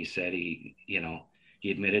guess when he said he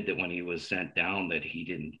admitted that when he was sent down that he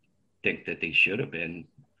didn't think that they should have been.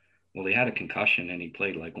 Well, he had a concussion and he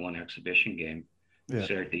played like one exhibition game to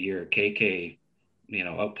start the year. KK,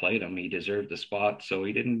 outplayed him. He deserved the spot, so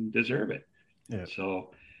he didn't deserve it. Yeah.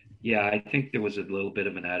 So, yeah, I think there was a little bit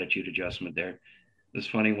of an attitude adjustment there. It was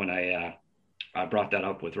funny when I brought that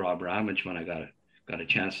up with Rob Ramage when I got a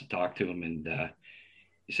chance to talk to him, and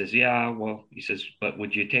he says, "Yeah, well," he says, "but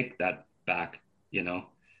would you take that back?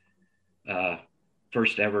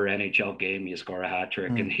 First ever NHL game, you score a hat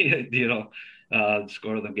trick, and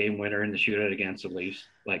score the game winner in the shootout against the Leafs.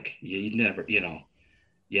 Like you never,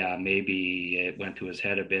 yeah, maybe it went to his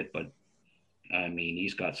head a bit, but." I mean,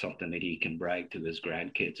 he's got something that he can brag to his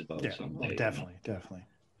grandkids about someday. Oh, definitely.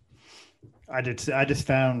 I just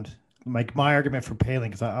found my argument for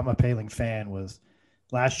Poehling, because I'm a Poehling fan, was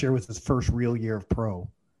last year was his first real year of pro.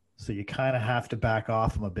 So you kind of have to back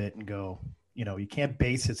off him a bit and go, you can't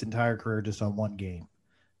base his entire career just on one game.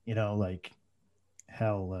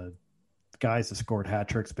 Guys have scored hat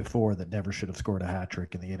tricks before that never should have scored a hat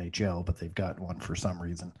trick in the NHL, but they've got one for some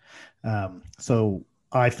reason. So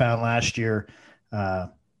I found last year,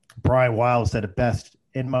 Brian Wild said it best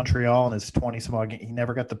in Montreal in his 20-some-odd game. He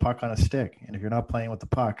never got the puck on a stick. And if you're not playing with the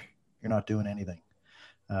puck, you're not doing anything.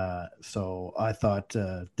 So I thought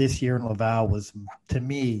this year in Laval was, to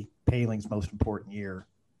me, Poehling's most important year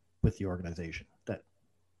with the organization.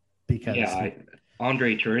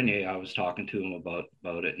 Andre Tourigny, I was talking to him about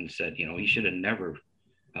it and said, he should have never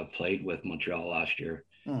played with Montreal last year.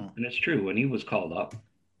 And it's true. When he was called up,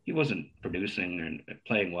 he wasn't producing and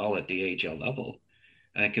playing well at the AHL level.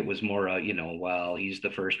 I think it was more, well, he's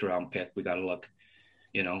the first round pick. We got to look,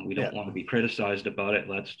 we don't want to be criticized about it.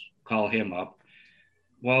 Let's call him up.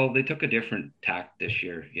 Well, they took a different tack this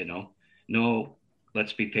year, No,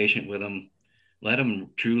 let's be patient with him. Let him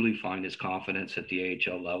truly find his confidence at the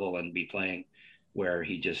AHL level and be playing where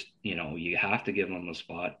he just, you have to give him a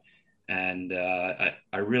spot. And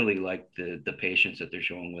I really like the patience that they're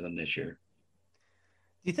showing with him this year.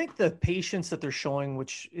 Do you think the patience that they're showing,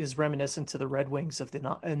 which is reminiscent to the Red Wings of the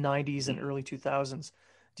 90s and early 2000s,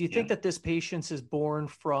 do you think that this patience is born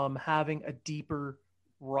from having a deeper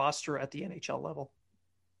roster at the NHL level?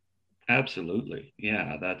 Absolutely.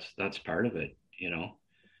 Yeah, that's part of it,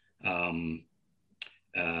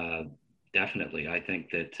 definitely. I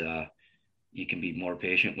think that you can be more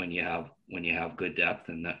patient when you have good depth.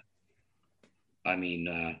 And that, I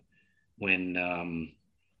mean, when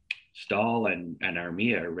Stahl and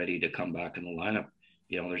Armia are ready to come back in the lineup,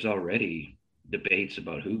 there's already debates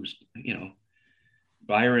about who's,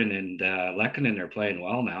 Byron and Lehkonen are playing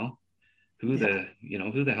well now. Who the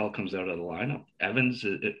hell comes out of the lineup? Evans,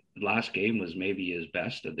 last game was maybe his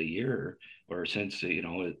best of the year, or since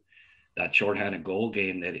that shorthanded goal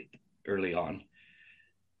game that early on.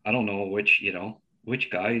 I don't know which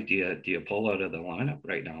guy do you pull out of the lineup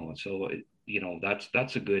right now. And so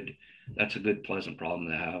that's a good pleasant problem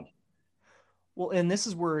to have. Well, and this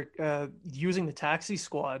is where using the taxi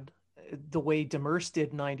squad, the way Demers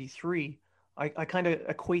did 93, I kind of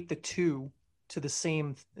equate the two to the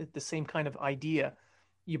same kind of idea.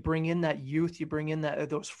 You bring in that youth, you bring in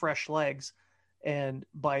those fresh legs, and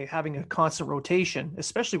by having a constant rotation,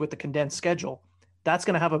 especially with the condensed schedule, that's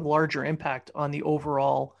going to have a larger impact on the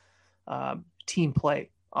overall team play,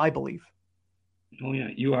 I believe. Oh yeah,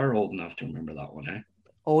 you are old enough to remember that one, eh?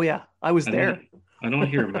 Oh yeah, I was there. I don't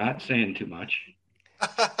hear Matt saying too much.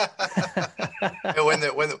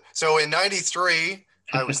 So in '93,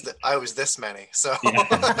 I was this many. So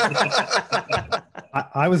yeah.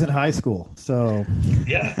 I was in high school. So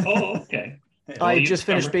yeah. Oh, okay. Well, I just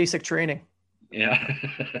finished basic training. Yeah.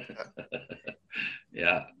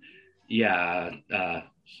 Yeah.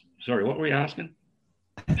 Sorry, what were you asking?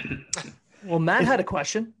 Well, Matt had a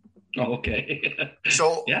question. Oh, okay.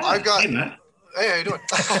 So yeah. I've got. Hey, Matt. Hey, how you doing?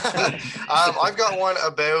 I've got one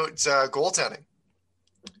about goaltending.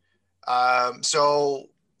 So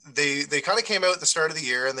they kind of came out at the start of the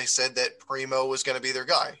year and they said that Primo was going to be their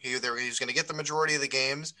guy. He was going to get the majority of the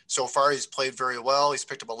games. So far, he's played very well. He's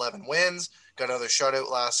picked up 11 wins, got another shutout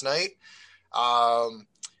last night.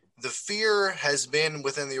 The fear has been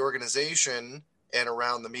within the organization and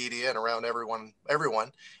around the media and around everyone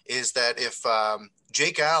is that if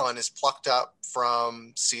Jake Allen is plucked up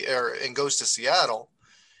from and goes to Seattle,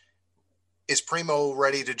 is Primo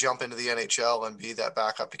ready to jump into the NHL and be that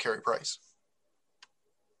backup to Carey Price?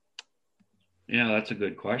 Yeah, that's a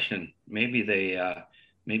good question. Maybe they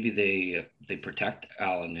protect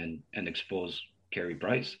Allen and expose Carey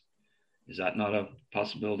Price. Is that not a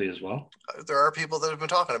possibility as well? There are people that have been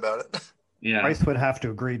talking about it. Yeah, Price would have to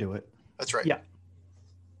agree to it. That's right. Yeah.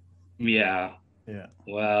 Yeah.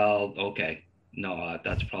 Well, okay. No,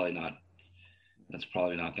 that's probably not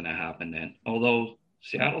going to happen then. Although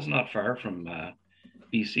Seattle's not far from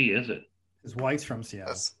BC, is it? His wife's from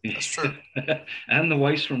Seattle. That's true. And the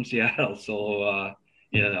wife's from Seattle, so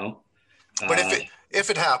But if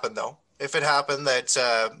it happened though, if it happened that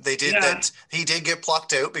that he did get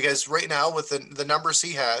plucked out, because right now with the numbers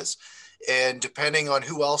he has, and depending on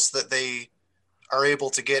who else that they are able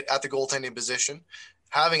to get at the goaltending position,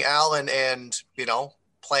 having Allen and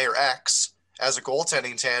player X as a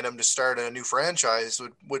goaltending tandem to start a new franchise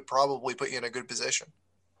would probably put you in a good position.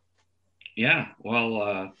 Yeah,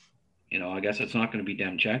 well, I guess it's not going to be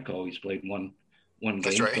Demchenko. He's played one game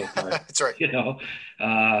That's right. so far. That's right.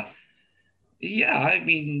 Yeah, I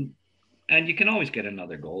mean, and you can always get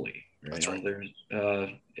another goalie, right? That's right. There's,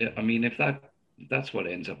 if that's what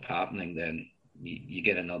ends up happening, then you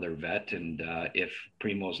get another vet, and if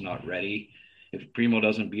Primo's not ready, if Primo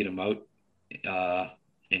doesn't beat him out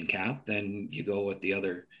in camp, then you go with the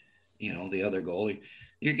other goalie.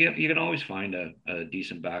 You can always find a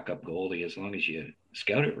decent backup goalie as long as you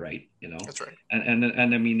scout it right, That's right.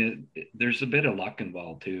 And I mean, there's a bit of luck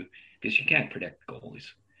involved too, because you can't predict goalies.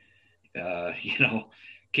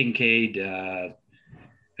 Kincaid,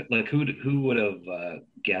 like who would have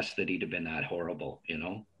guessed that he'd have been that horrible,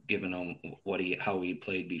 given him how he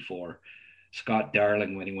played before. Scott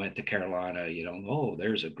Darling, when he went to Carolina,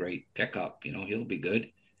 there's a great pickup, he'll be good.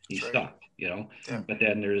 He sucked, Yeah. But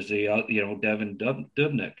then there's the, Devin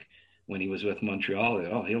Dubnyk, when he was with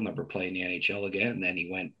Montreal, he'll never play in the NHL again. And then he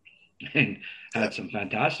went and had some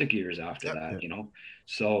fantastic years after that,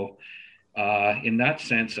 So In that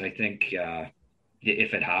sense, I think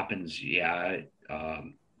if it happens, you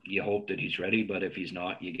hope that he's ready. But if he's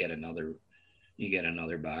not, you get another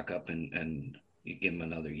backup, and you give him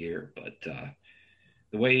another year. But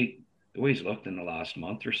the way he's looked in the last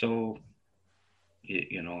month or so,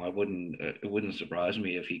 I wouldn't it wouldn't surprise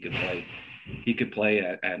me if he could play. He could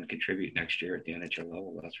play and contribute next year at the NHL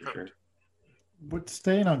level. That's for sure. But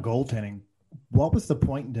staying on goaltending, what was the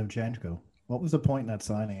point in Demchenko? What was the point in that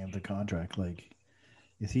signing of the contract? Like,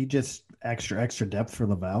 is he just extra depth for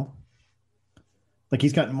Laval? Like,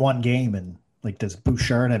 he's gotten one game, and like, does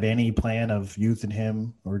Bouchard have any plan of using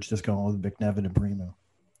him, or just going with McNevin and Primo?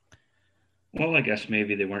 Well, I guess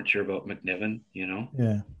maybe they weren't sure about McNiven,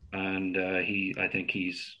 Yeah. And I think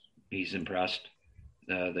he's impressed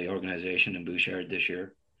the organization and Bouchard this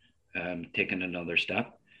year, taking another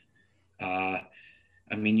step.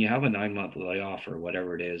 I mean, you have a 9-month layoff or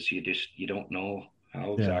whatever it is. You don't know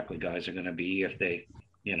how exactly guys are going to be, if they,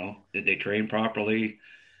 did they train properly,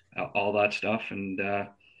 all that stuff, and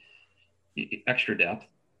extra depth.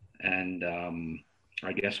 And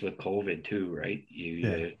I guess with COVID too, right?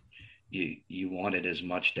 You wanted as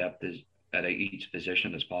much depth as at each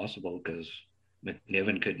position as possible, because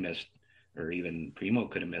McNiven could miss, or even Primo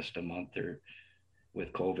could have missed a month or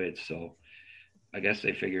with COVID. So I guess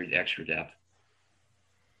they figured extra depth.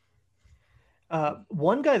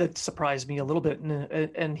 One guy that surprised me a little bit,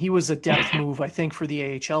 and he was a depth move, I think, for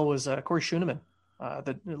the AHL, was Corey Schooneman,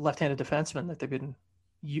 the left-handed defenseman that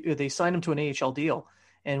they signed him to an AHL deal.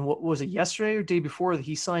 And what was it, yesterday or day before, that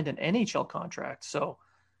he signed an NHL contract? So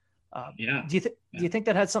do you think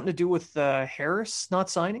that had something to do with Harris not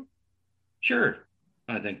signing? Sure.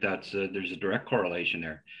 I think that's there's a direct correlation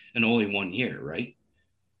there, and only 1 year, right?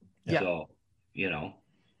 Yeah. So,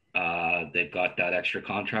 they've got that extra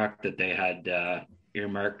contract that they had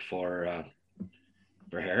earmarked for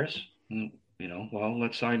Harris. Well,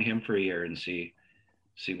 let's sign him for a year and see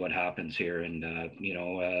what happens here, and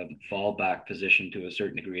fallback position to a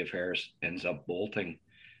certain degree if Harris ends up bolting,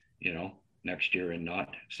 next year and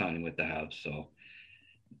not signing with the Habs. So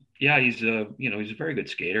yeah, he's a very good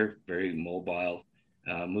skater, very mobile,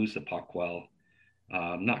 moves the puck well.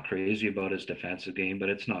 Not crazy about his defensive game, but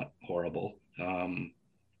it's not horrible.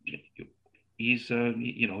 He's a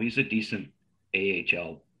decent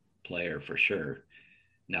AHL player for sure.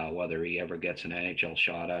 Now, whether he ever gets an NHL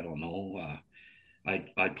shot, I don't know.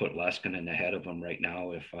 I'd put Leskinen ahead of him right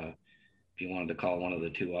now if you wanted to call one of the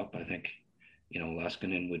two up. I think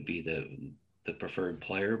Leskinen would be the preferred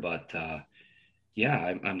player, but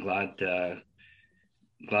I'm glad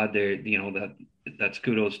they're that's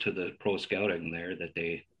kudos to the pro scouting there, that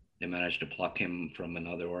they managed to pluck him from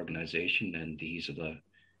another organization, and he's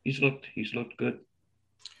looked good.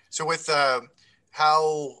 So with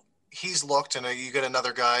how he's looked, and you get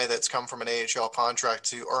another guy that's come from an AHL contract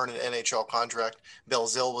to earn an NHL contract.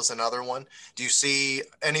 Belzile was another one. Do you see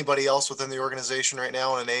anybody else within the organization right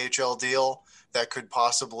now in an AHL deal that could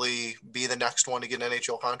possibly be the next one to get an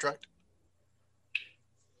NHL contract?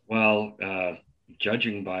 Well,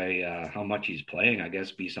 judging by how much he's playing, I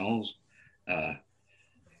guess Bisson's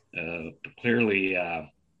clearly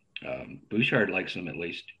Bouchard likes him, at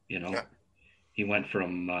least. Yeah. He went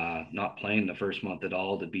from not playing the first month at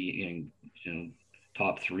all to being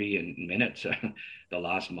top 3 in minutes the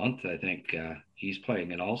last month. I think he's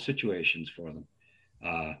playing in all situations for them.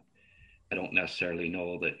 I don't necessarily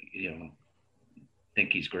know that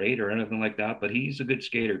think he's great or anything like that, but he's a good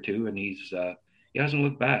skater too, and he hasn't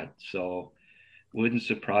looked bad. So wouldn't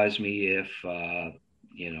surprise me if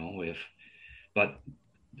but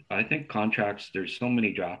I think contracts, there's so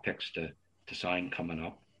many draft picks to sign coming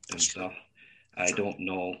up and stuff. I don't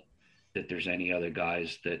know that there's any other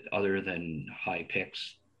guys that, other than high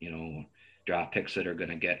picks, draft picks, that are going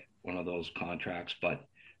to get one of those contracts, but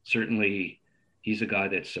certainly he's a guy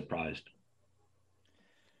that's surprised.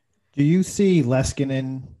 Do you see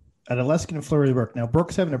Leskinen Fleury Brook? Now,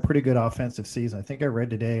 Brook's having a pretty good offensive season. I think I read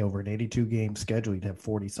today, over an 82 game schedule, he'd have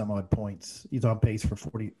 40 some odd points. He's on pace for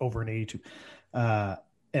 40 over an 82.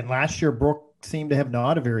 And last year, Brook seemed to have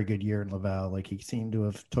not a very good year in Laval. Like, he seemed to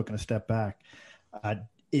have taken a step back.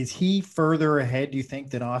 Is he further ahead, do you think,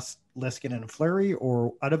 than Leskinen and Fleury?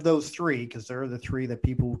 Or out of those three, because they're the three that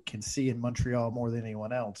people can see in Montreal more than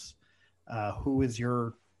anyone else, who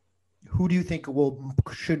do you think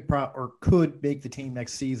could make the team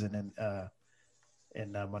next season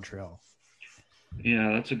in Montreal?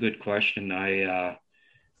 Yeah, that's a good question. I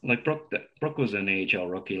like Brook. Brook was an AHL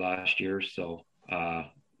rookie last year, so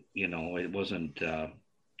it wasn't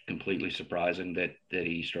completely surprising that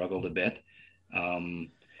he struggled a bit.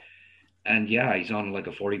 And yeah, he's on like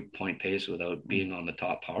a 40-point pace without being on the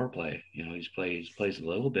top power play. You know, he plays a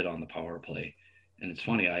little bit on the power play. And it's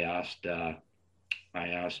funny, I asked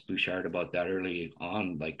Bouchard about that early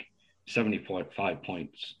on, like 70.5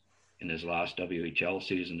 points in his last WHL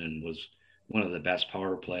season, and was one of the best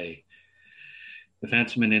power play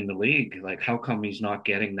defenseman in the league. Like, how come he's not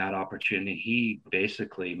getting that opportunity? He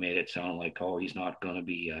basically made it sound like, oh, he's not going to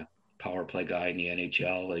be a power play guy in the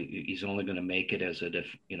NHL. Like, he's only going to make it as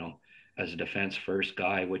as a defense first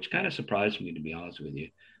guy, which kind of surprised me, to be honest with you.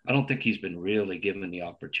 I don't think he's been really given the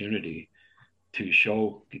opportunity to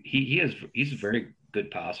show. He's a very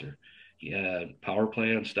good passer. Yeah, power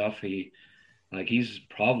play and stuff. He's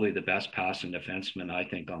probably the best passing defenseman, I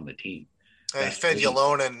think, on the team. He fed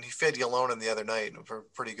Ylonen the other night for a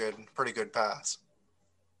pretty good pass.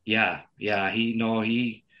 Yeah.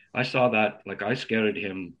 I saw that. Like, I scouted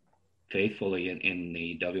him faithfully in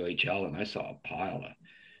the WHL, and I saw a pile of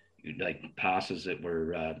like passes that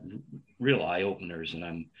were real eye openers.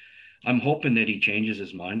 And I'm hoping that he changes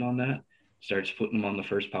his mind on that, starts putting him on the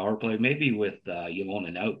first power play, maybe with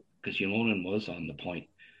Ylonen out, because Ylonen was on the point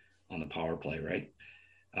on the power play, right?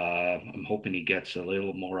 I'm hoping he gets a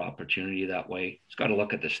little more opportunity that way. He's got to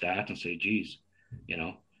look at the stats and say, geez,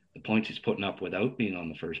 the points he's putting up without being on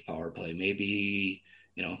the first power play, maybe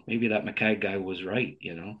that McKay guy was right,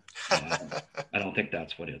 I don't think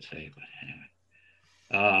that's what he'd say, but anyway.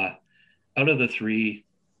 Out of the three,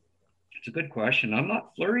 it's a good question.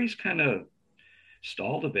 Fleury's kind of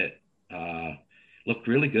stalled a bit. Looked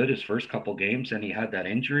really good his first couple games, and he had that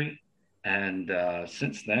injury. And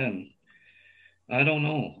since then, I don't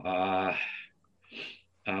know.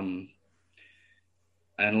 And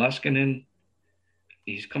Leskinen,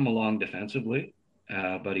 he's come along defensively,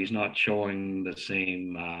 but he's not showing the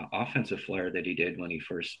same offensive flair that he did when he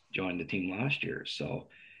first joined the team last year. So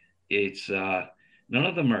it's none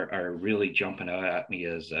of them are really jumping out at me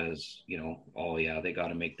as oh yeah, they got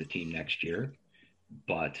to make the team next year.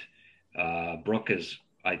 But Brook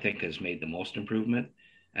I think has made the most improvement,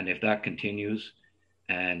 and if that continues,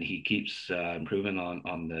 and he keeps improving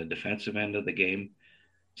on the defensive end of the game.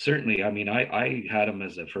 Certainly, I mean, I had him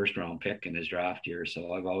as a first-round pick in his draft year,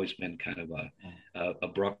 so I've always been kind of a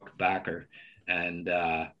Brook backer, and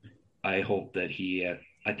I hope that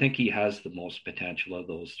I think he has the most potential of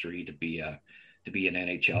those three to be an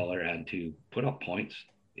NHLer and to put up points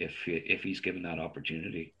if he's given that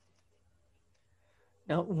opportunity.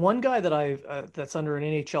 Now, one guy that that's under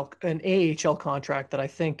an AHL contract that I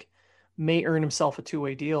think may earn himself a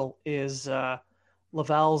two-way deal is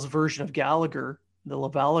Laval's version of Gallagher, the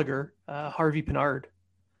Lavaliger, Harvey Pinard.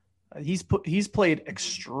 He's played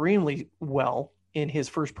extremely well in his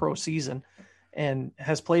first pro season and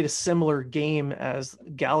has played a similar game as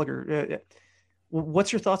Gallagher.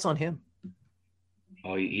 What's your thoughts on him?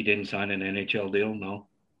 Oh, he didn't sign an NHL deal? No,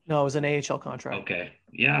 it was an AHL contract. Okay.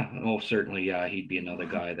 Yeah. Oh, certainly. Yeah. He'd be another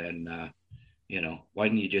guy then, why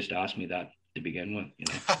didn't you just ask me that to begin with?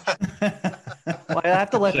 Well, I have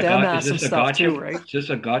to let them ask some stuff too, right? Is this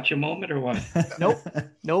a gotcha moment or what? Nope.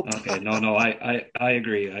 Okay. No, I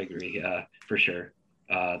agree. For sure.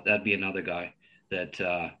 That'd be another guy that,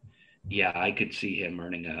 I could see him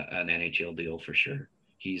earning an NHL deal for sure.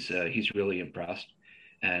 He's really impressed.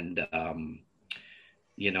 And,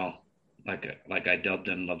 like I dubbed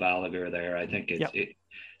him Lavaliger there. I think it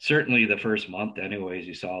certainly the first month anyways,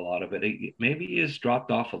 you saw a lot of it. Maybe he has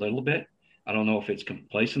dropped off a little bit. I don't know if it's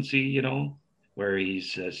complacency, where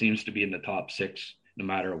he's seems to be in the top six no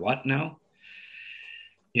matter what now.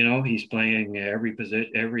 He's playing every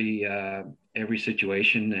position, every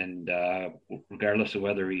situation, and regardless of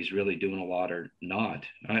whether he's really doing a lot or not.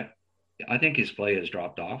 I think his play has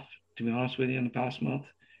dropped off, to be honest with you, in the past month.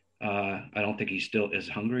 I don't think he's still as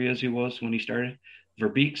hungry as he was when he started.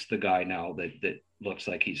 Verbeek's the guy now that looks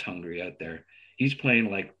like he's hungry out there. He's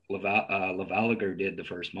playing like Lavaliger did the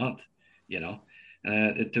first month,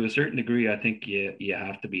 to a certain degree. I think you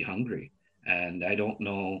have to be hungry. And I don't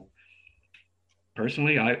know,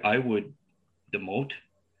 personally, I would demote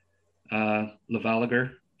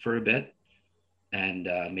Lavaliger for a bit. And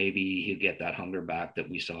maybe he'll get that hunger back that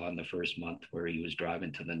we saw in the first month where he was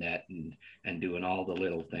driving to the net and doing all the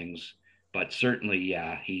little things. But certainly,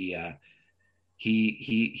 yeah,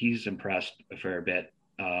 he's impressed a fair bit,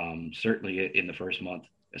 certainly in the first month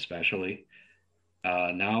especially.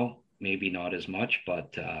 Now, maybe not as much,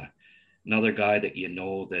 but another guy that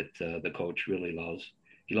that the coach really loves.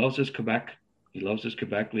 He loves his Quebec. He loves his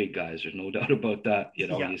Quebec League guys. There's no doubt about that.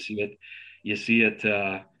 You see it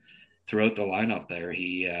throughout the lineup there.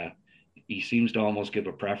 He seems to almost give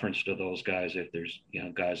a preference to those guys if there's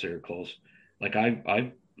guys that are close. Like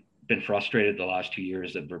I've been frustrated the last 2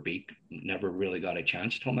 years that Verbeek never really got a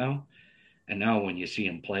chance till now. And now when you see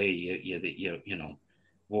him play, you know,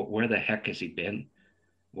 where the heck has he been?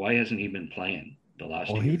 Why hasn't he been playing the last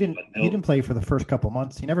Well, 2 years? he didn't play for the first couple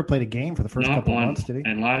months. He never played a game for the first couple months, did he?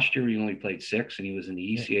 And last year he only played 6, and he was in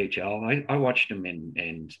the ECHL. I watched him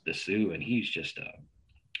in the Sioux, and he's just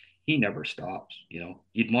he never stops. You know,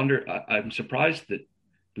 you'd wonder. I'm surprised that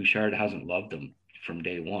Bouchard hasn't loved him from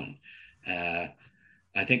day one.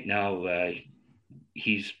 I think now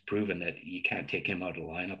he's proven that you can't take him out of the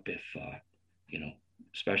lineup if you know,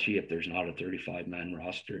 especially if there's not a 35-man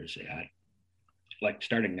roster as they had. Like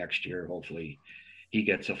starting next year, hopefully he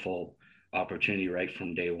gets a full opportunity right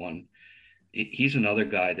from day one. He's another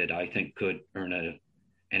guy that I think could earn a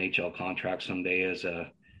NHL contract someday.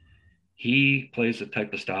 He plays the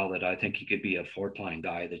type of style that I think he could be a fourth line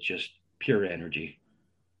guy that's just pure energy.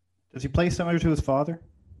 Does he play similar to his father?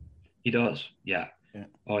 He does. Yeah.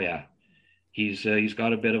 Oh yeah. He's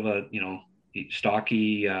got a bit of a, you know,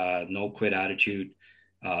 stocky, no quit attitude.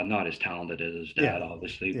 Not as talented as his dad,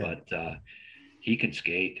 obviously, but he can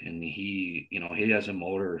skate, and he has a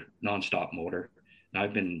motor, nonstop motor. And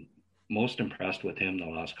I've been most impressed with him the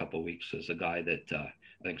last couple of weeks as a guy that I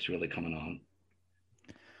think is really coming on.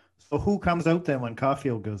 So who comes out then when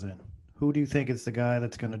Caulfield goes in? Who do you think is the guy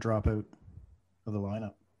that's going to drop out of the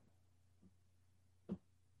lineup?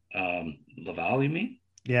 Laval, you mean?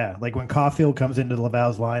 Yeah, like when Caulfield comes into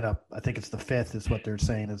Laval's lineup, I think it's the 5th is what they're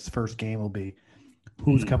saying his first game will be.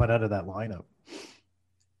 Who's coming out of that lineup?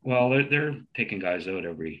 Well, they're taking guys out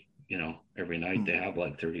every night. They have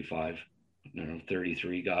like 35,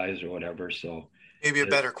 33 guys or whatever. So maybe a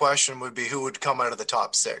better question would be who would come out of the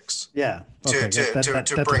top 6? Yeah. Okay.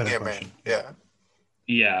 To bring him in. Yeah.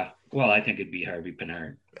 Yeah. Well, I think it'd be Harvey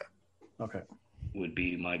Pinard. Yeah. Okay. Would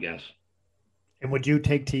be my guess. And would you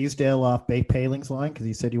take Teasdale off Paling's line? Because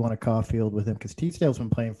he said you want a Caulfield with him. Because Teasdale's been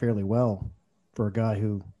playing fairly well for a guy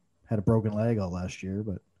who had a broken leg all last year.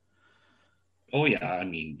 But oh yeah, I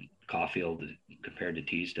mean Caulfield compared to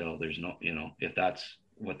Teasdale, there's no, if that's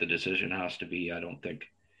what the decision has to be, I don't think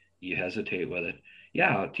you hesitate with it.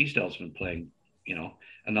 Yeah, Teasdale's been playing.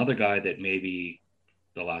 Another guy that maybe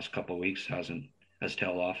the last couple of weeks has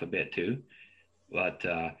tailed off a bit too, but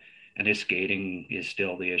and his skating is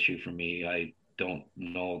still the issue for me. I don't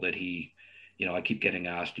know that he, I keep getting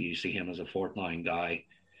asked, do you see him as a fourth line guy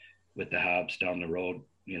with the Habs down the road?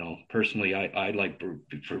 Personally, I like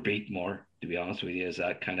Verbeek more, to be honest with you, as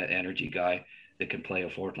that kind of energy guy that can play a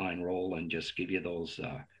fourth line role and just give you those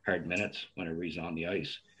hard minutes whenever he's on the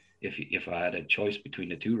ice. If I had a choice between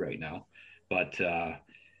the two right now, but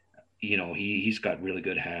he's got really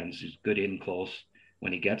good hands. He's good in close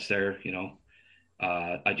when he gets there.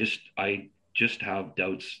 I just have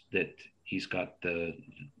doubts that he's got the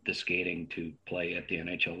skating to play at the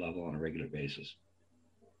NHL level on a regular basis.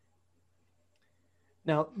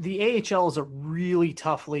 Now, the AHL is a really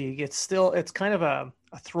tough league. It's kind of a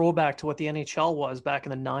throwback to what the NHL was back in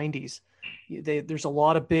the 90s. There's a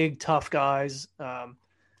lot of big, tough guys.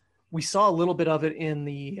 We saw a little bit of it in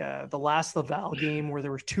the last Laval game where there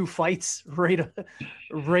were 2 fights right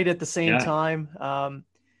at the same time.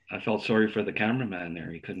 I felt sorry for the cameraman there.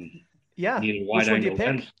 He couldn't. Yeah. Need a wide angle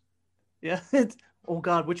lens. Yeah. Oh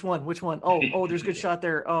God, which one? Oh, there's a good shot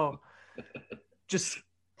there. Oh, just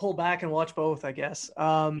pull back and watch both, I guess.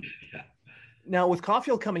 Now with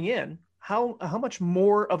Caulfield coming in, how much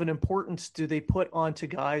more of an importance do they put onto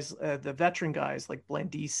guys, the veteran guys like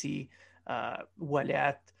Blandisi,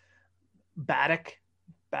 Ouellet,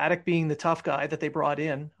 Baddock being the tough guy that they brought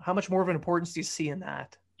in? How much more of an importance do you see in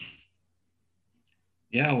that?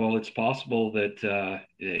 Yeah, well, it's possible that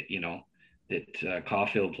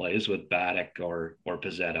Caulfield plays with Baddock or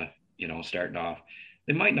Pizzetta, starting off.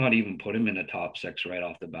 They might not even put him in the top 6 right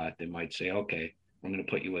off the bat. They might say, okay, I'm going to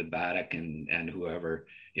put you with Baddock and whoever,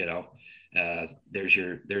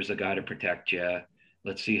 there's a guy to protect you.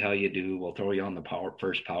 Let's see how you do. We'll throw you on the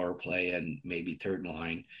first power play and maybe third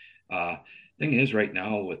line. Thing is, right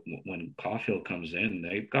now, when Caulfield comes in,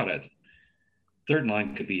 they've got a third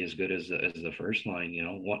line could be as good as the first line.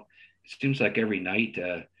 It seems like every night,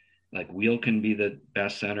 like Wheel can be the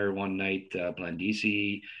best center one night,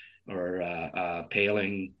 Blandisi or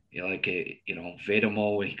Paling,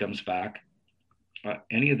 Vedamo when he comes back.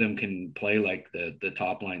 Any of them can play like the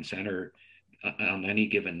top line center on any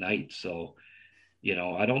given night. So,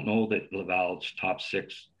 I don't know that Laval's top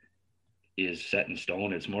 6 is set in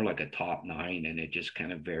stone. It's more like a top 9, and it just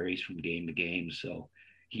kind of varies from game to game. So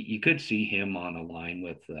you could see him on a line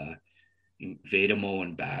with Vedamo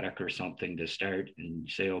and Baddock or something to start and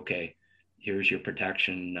say, okay, here's your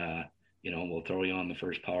protection. We'll throw you on the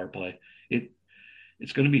first power play.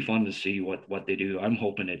 it's going to be fun to see what they do. I'm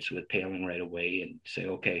hoping it's with Paling right away and say,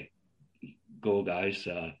 okay, go guys.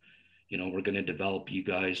 We're going to develop you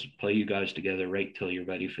guys, play you guys together right till you're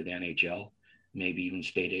ready for the NHL. Maybe even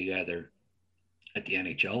stay together at the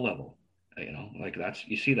NHL level. Like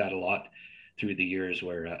you see that a lot through the years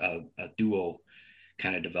where a duo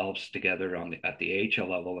kind of develops together at the AHL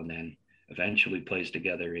level and then eventually plays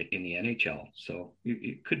together in the NHL. So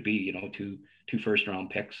it could be, two first round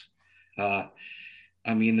picks.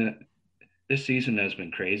 This season has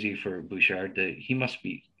been crazy for Bouchard. That he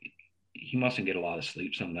mustn't get a lot of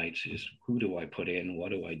sleep some nights. Just who do I put in?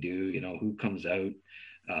 What do I do? Who comes out?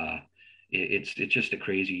 It's just a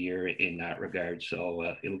crazy year in that regard.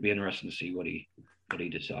 So it'll be interesting to see what he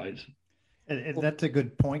decides. And that's a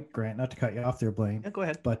good point, Grant. Not to cut you off there, Blaine. Yeah, go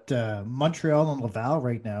ahead. But Montreal and Laval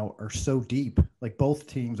right now are so deep. Like both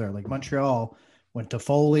teams are. Like Montreal, when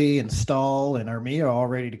Toffoli and Stahl and Armia are all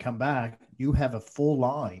ready to come back, you have a full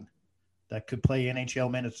line that could play NHL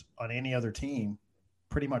minutes on any other team,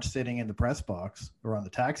 pretty much sitting in the press box or on the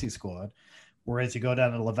taxi squad. Whereas you go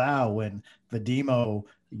down to Laval when Vadimo,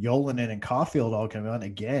 Yolanen, and Caulfield all come on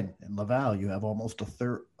again. In Laval, you have almost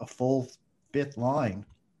a full fifth line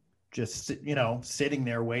just, sitting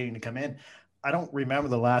there waiting to come in. I don't remember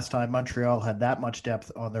the last time Montreal had that much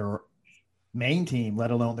depth on their main team, let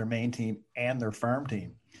alone their main team and their farm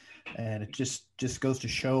team. And it just goes to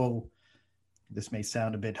show, this may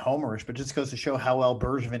sound a bit homerish, but just goes to show how well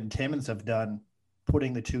Bergevin and Timmins have done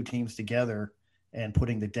putting the two teams together and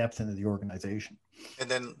putting the depth into the organization. And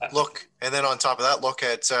then on top of that, look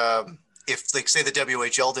at if, like, say the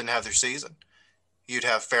WHL didn't have their season, you'd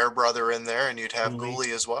have Fairbrother in there and you'd have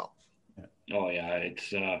Gooley as well. Oh yeah,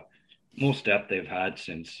 it's most depth they've had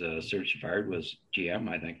since Serge Savard was GM.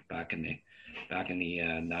 I think back in the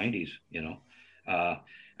 90s.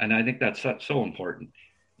 And I think that's so important.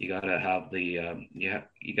 You got to have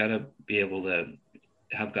you got to be able to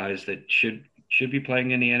have guys that should be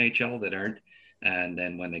playing in the NHL that aren't, and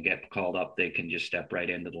then when they get called up, they can just step right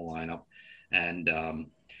into the lineup. And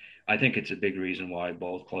I think it's a big reason why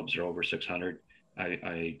both clubs are over 600.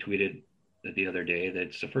 I tweeted the other day that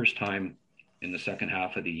it's the first time in the second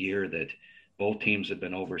half of the year that both teams have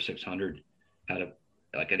been over 600 at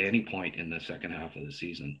any point in the second half of the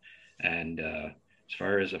season. And as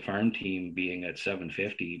far as a farm team being at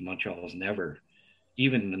 750, Montreal has never,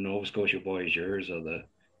 even the Nova Scotia Voyageurs of the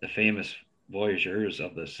famous Voyageurs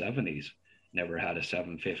of the 70s, never had a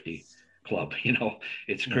 750 club.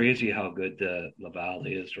 It's crazy how good Laval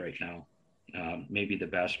is right now. Maybe the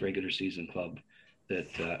best regular season club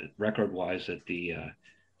that record-wise that the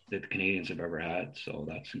Canadians have ever had. So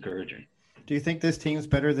that's encouraging. Do you think this team's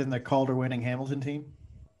better than the Calder-winning Hamilton team?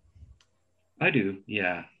 I do,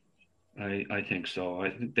 yeah. I think so. I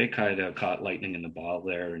think they kind of caught lightning in the bottle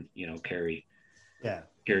there, and Carey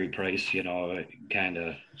Price, kind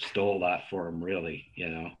of stole that for him, really.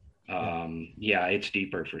 It's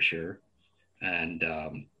deeper for sure, and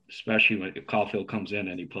especially when Caulfield comes in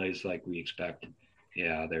and he plays like we expect.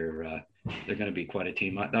 Yeah, they're going to be quite a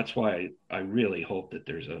team. That's why I really hope that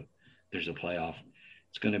there's a playoff.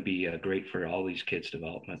 It's going to be great for all these kids'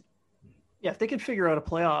 development. Yeah, if they could figure out a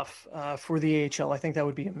playoff for the AHL, I think that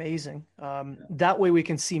would be amazing. That way we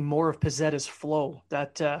can see more of Pezzetta's flow.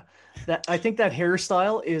 That I think that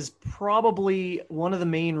hairstyle is probably one of the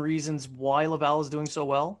main reasons why Laval is doing so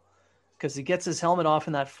well, because he gets his helmet off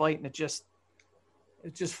in that fight and it just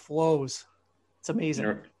flows. It's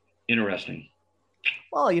amazing. Interesting.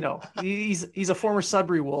 Well, he's a former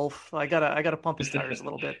Sudbury Wolf. I gotta pump his tires a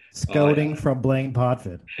little bit. Scouting from Blaine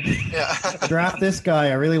Podford. Yeah. Draft this guy.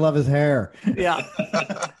 I really love his hair. Yeah.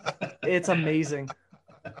 It's amazing.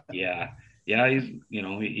 Yeah. Yeah, he's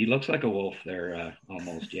he looks like a wolf there,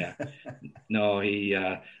 almost. Yeah. No,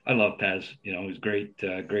 I love Pez. He's great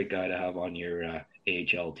guy to have on your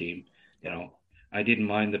AHL team. I didn't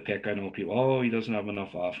mind the pick. I know people, he doesn't have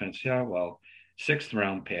enough offense. Yeah, well, 6th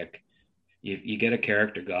round pick. You get a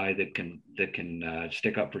character guy that can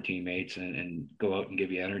stick up for teammates and go out and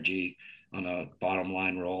give you energy on a bottom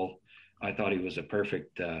line role. I thought he was a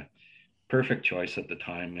perfect choice at the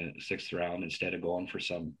time in 6th round, instead of going for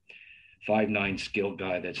some 5'9" skilled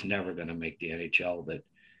guy that's never going to make the NHL.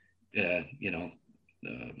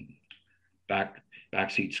 That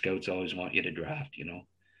backseat scouts always want you to draft.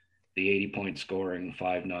 The 80-point scoring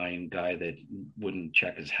 5'9" guy that wouldn't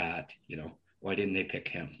check his hat. Why didn't they pick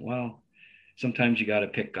him? Well, sometimes you got to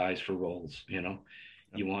pick guys for roles. You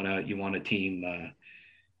want a team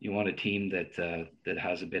that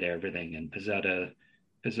has a bit of everything. And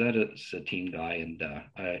Pezzetta's a team guy, and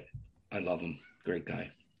I love him. Great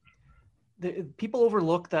guy. people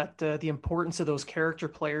overlook that the importance of those character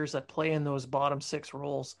players that play in those bottom six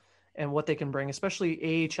roles and what they can bring,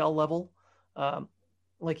 especially AHL level.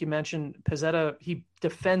 Like you mentioned, Pezzetta, he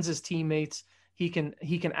defends his teammates. He can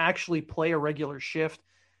actually play a regular shift.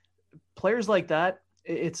 Players like that,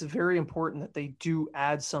 it's very important that they do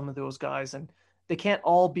add some of those guys, and they can't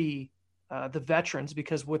all be the veterans,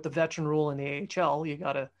 because with the veteran rule in the AHL, you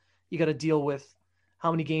gotta deal with how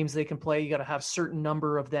many games they can play. You got to have certain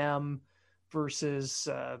number of them versus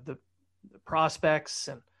the prospects,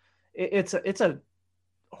 and it's a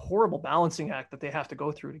horrible balancing act that they have to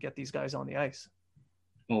go through to get these guys on the ice.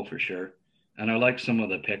 Oh, for sure. And I like some of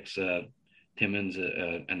the picks Timmins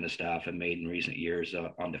and the staff have made in recent years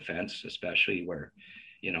on defense, especially where,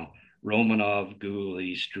 Romanov,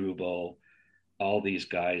 Goulet, Struble, all these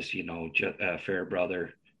guys,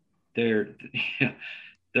 Fairbrother, they're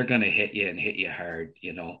they're going to hit you and hit you hard.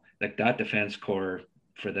 Like that defense core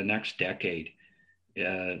for the next decade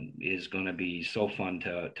is going to be so fun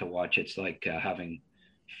to watch. It's like having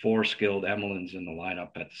 4 skilled Emelins in the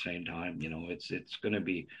lineup at the same time. It's going to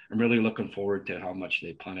be, I'm really looking forward to how much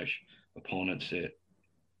they punish opponents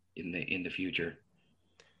in the future.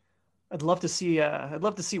 I'd love to see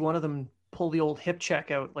one of them pull the old hip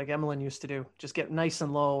check out like Emelin used to do. Just get nice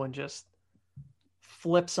and low and just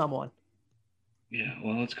flip someone. Yeah,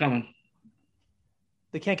 well, it's coming.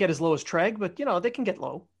 They can't get as low as Treg, but they can get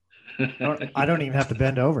low. I don't even have to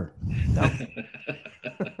bend over. No.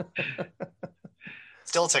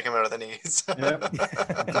 Still take him out of the knees. Yep,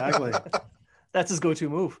 exactly. That's his go-to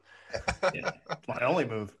move. Yeah, my only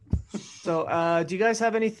move. So, do you guys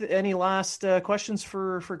have any last questions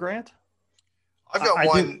for Grant? I've got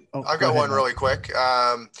one. I've got one really quick.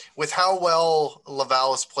 With how well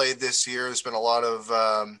Laval has played this year, there's been a lot of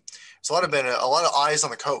eyes on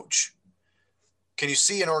the coach. Can you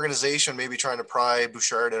see an organization maybe trying to pry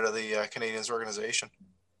Bouchard out of the Canadiens organization?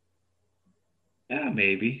 Yeah,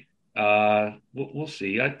 maybe. We'll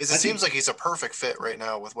see. It seems like he's a perfect fit right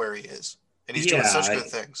now with where he is, and he's doing such good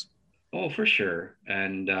things. Oh, for sure.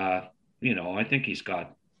 And I think he's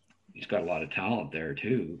got a lot of talent there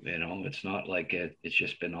too. It's not like it's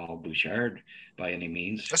just been all Bouchard by any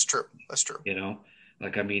means. That's true. A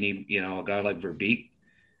guy like Verbeek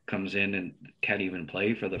comes in and can't even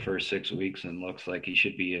play for the first 6 weeks and looks like he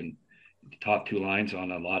should be in top 2 lines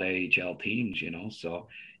on a lot of AHL teams. So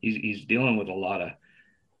he's dealing with a lot of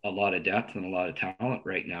depth and a lot of talent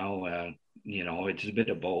right now. It's a bit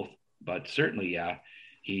of both, but certainly,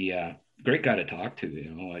 he great guy to talk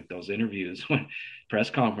to. Like those interviews when press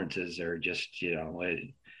conferences are just,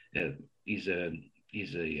 he's a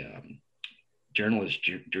journalist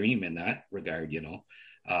dream in that regard.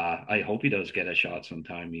 I hope he does get a shot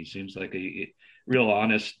sometime. He seems like a real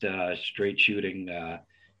honest, straight shooting,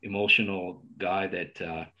 emotional guy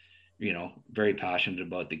that, very passionate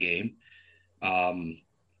about the game.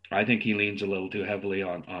 I think he leans a little too heavily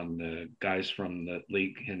on the guys from the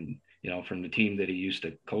league and, from the team that he used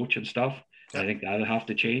to coach and stuff. Yeah. I think that'll have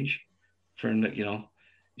to change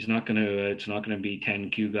it's not going to be 10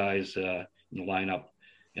 Q guys in the lineup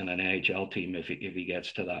in an NHL team if he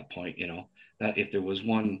gets to that point. That if there was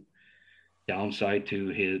one downside to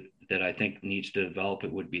his that I think needs to develop,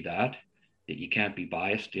 it would be that you can't be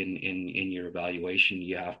biased in your evaluation.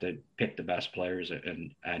 You have to pick the best players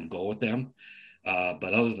and go with them.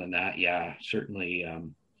 But other than that, certainly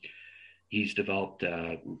he's developed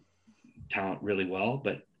talent really well.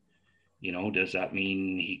 But does that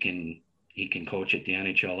mean he can coach at the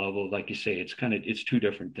NHL level? Like you say, it's 2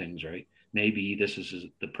 different things, right? Maybe this is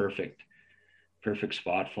the perfect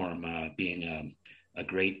spot for him, being a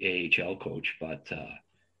great AHL coach. But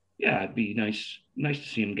it'd be nice to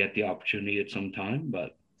see him get the opportunity at some time.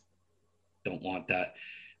 But don't want that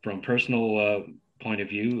from personal point of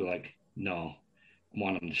view. Like, no, I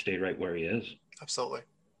want him to stay right where he is. Absolutely.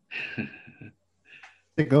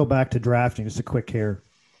 To go back to drafting, just a quick here.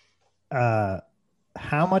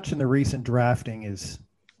 How much in the recent drafting is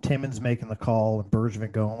Timmins making the call and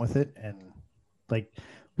Bergevin going with it? And like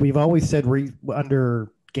we've always said,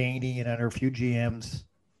 under Gainey and under a few GMs,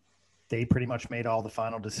 they pretty much made all the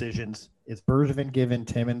final decisions. Is Bergevin giving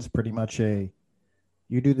Timmins pretty much you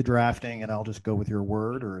do the drafting and I'll just go with your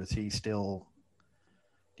word, or is he still?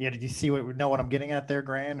 Yeah, did you know what I'm getting at there,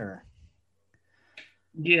 Grant? Or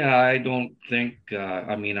yeah, I don't think.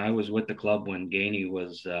 I was with the club when Gainey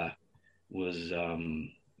was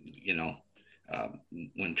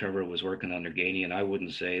when Trevor was working under Gainey, and I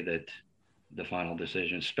wouldn't say that the final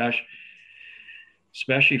decision,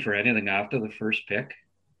 especially for anything after the first pick.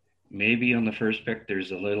 Maybe on the first pick,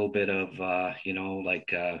 there's a little bit of,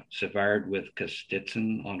 like Savard with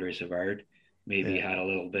Kostitsyn, Andre Savard. maybe had a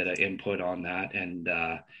little bit of input on that, and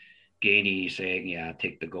Gainey saying, yeah,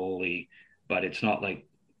 take the goalie, but it's not like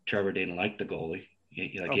Trevor didn't like the goalie.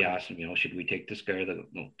 He asked him, should we take this guy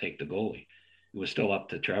or take the goalie? It was still up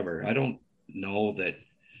to Trevor. I don't know that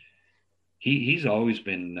he's always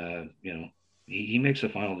been, he makes the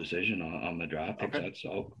final decision on the draft picks. Okay. That's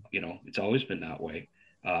all, it's always been that way.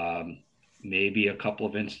 Maybe a couple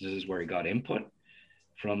of instances where he got input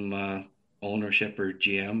from ownership or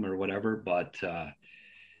GM or whatever, but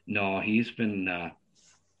no, he's been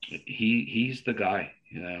he's the guy,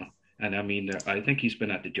 and I mean, I think he's been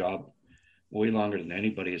at the job way longer than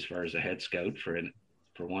anybody as far as a head scout for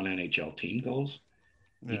one NHL team goes.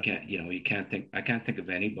 Yeah. I can't think of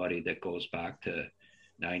anybody that goes back to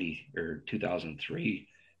 90 or 2003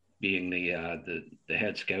 being the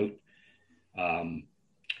head scout. I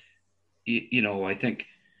think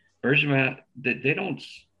Bergevin, they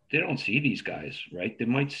don't see these guys, right? They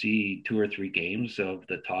might see 2 or 3 games of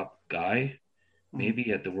the top guy,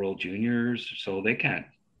 maybe at the World Juniors, so they can't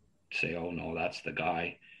say, oh no, that's the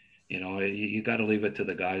guy. You got to leave it to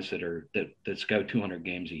the guys that scout 200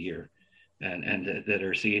 games a year and that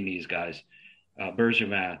are seeing these guys.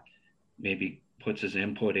 Bergevin maybe puts his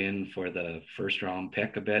input in for the first round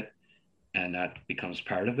pick a bit, and that becomes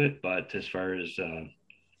part of it. But as far as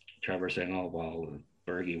Trevor saying, oh, well,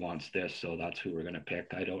 Bergie wants this, so that's who we're going to pick,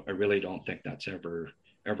 I really don't think that's ever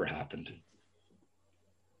happened.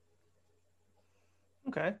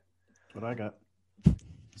 Okay. That's what I got.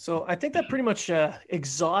 So I think that pretty much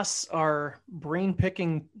exhausts our brain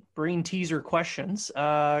teaser questions.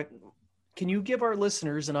 Can you give our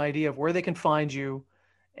listeners an idea of where they can find you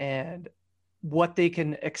and what they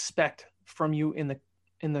can expect from you in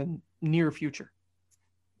the near future?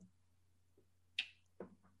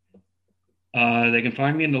 They can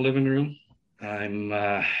find me in the living room. I'm,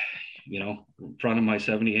 in front of my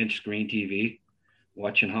 70-inch screen TV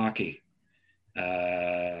watching hockey.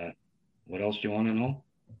 What else do you want to know?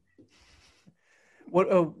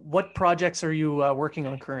 What projects are you working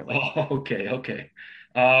on currently? Oh, okay.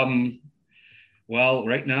 Well,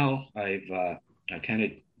 right now I kind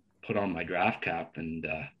of put on my draft cap and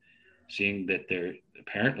seeing that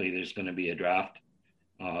there's going to be a draft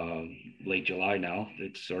late July now.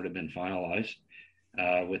 It's sort of been finalized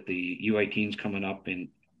with the U18s coming up in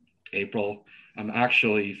April. I'm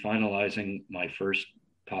actually finalizing my first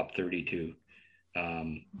top 32.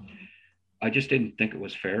 I just didn't think it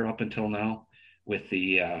was fair up until now with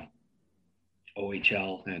the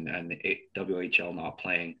OHL and the WHL not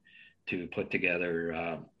playing to put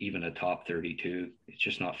together even a top 32. It's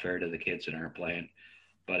just not fair to the kids that aren't playing.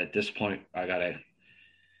 But at this point, I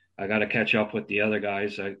gotta catch up with the other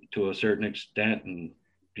guys to a certain extent, and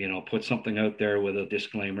put something out there with a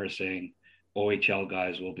disclaimer saying OHL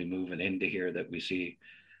guys will be moving into here that we see,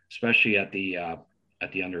 especially at the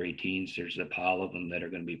under 18s. There's a pile of them that are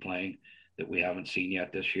going to be playing that we haven't seen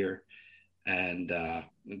yet this year. And I'm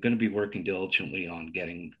going to be working diligently on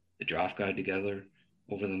getting the draft guide together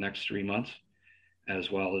over the next 3 months,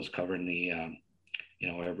 as well as covering the,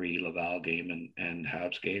 every Laval game and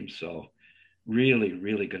Habs game. So really,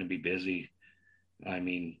 really going to be busy. I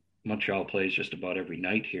mean, Montreal plays just about every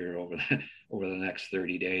night here over the next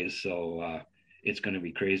 30 days. So it's going to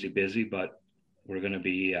be crazy busy, but we're going to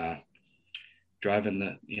be driving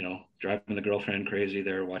the girlfriend crazy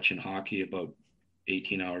there, watching hockey about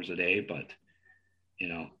 18 hours a day, but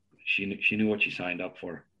she knew what she signed up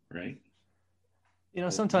for, right?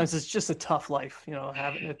 Sometimes it's just a tough life,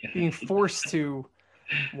 being forced to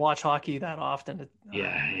watch hockey that often.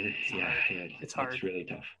 It's hard. It's really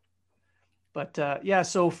tough. But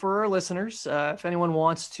so for our listeners, if anyone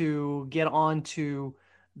wants to get on to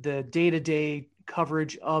the day-to-day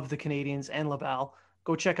coverage of the Canadiens and Laval,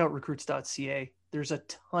 go check out recruits.ca. There's a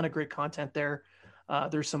ton of great content there.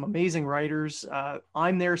 There's some amazing writers.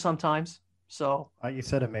 I'm there sometimes. So you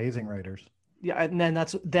said amazing writers. Yeah, and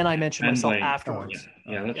then I mentioned myself afterwards.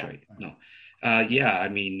 Yeah, that's right. No, I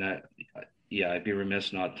mean, I'd be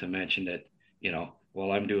remiss not to mention that.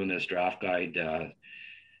 While I'm doing this draft guide,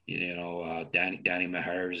 Danny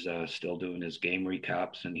Maher's still doing his game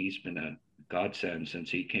recaps, and he's been a godsend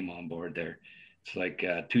since he came on board there. It's like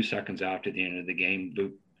 2 seconds after the end of the game,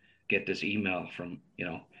 boop, get this email from,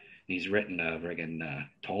 he's written a friggin'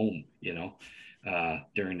 tome,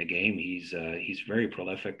 during the game. He's very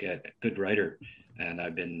prolific, good writer, and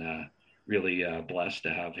I've been really blessed to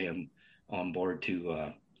have him on board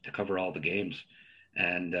to cover all the games.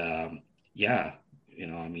 And I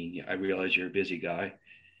realize you're a busy guy.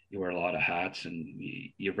 You wear a lot of hats, and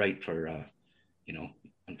you write for,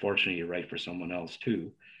 unfortunately, you write for someone else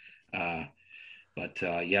too. But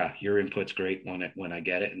But yeah, your input's great when I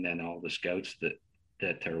get it, and then all the scouts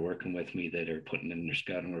that are working with me that are putting in their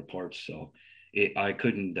scouting reports. So I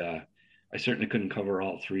certainly couldn't cover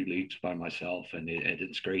all 3 leagues by myself, and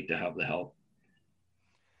it's great to have the help.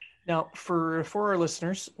 Now, for our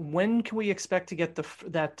listeners, when can we expect to get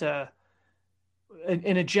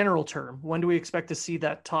in a general term, when do we expect to see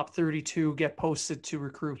that top 32 get posted to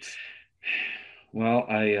recruits? Well,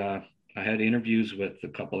 I had interviews with a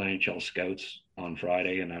couple NHL scouts on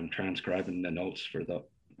Friday, and I'm transcribing the notes for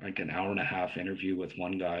an hour and a half interview with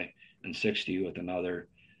one guy and 60 with another.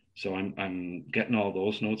 So I'm getting all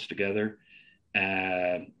those notes together.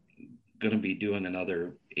 Going to be doing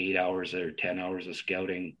another 8 hours or 10 hours of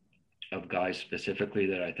scouting of guys specifically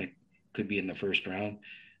that I think could be in the first round,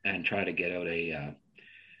 and try to get out a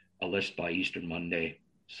list by Easter Monday,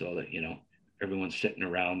 so that, everyone's sitting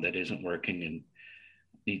around that isn't working and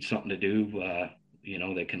needs something to do.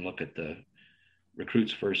 They can look at the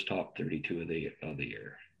recruits first top 32 of the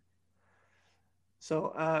year.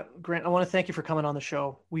 So, Grant, I want to thank you for coming on the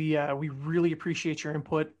show. We really appreciate your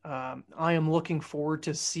input. I am looking forward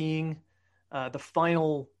to seeing the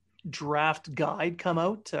final draft guide come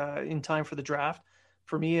out in time for the draft.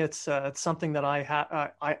 For me, it's something that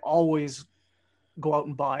I always go out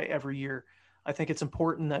and buy every year. I think it's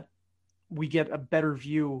important that we get a better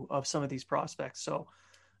view of some of these prospects. So,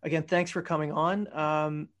 again, thanks for coming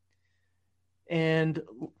on. And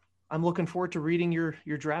I'm looking forward to reading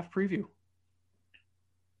your draft preview.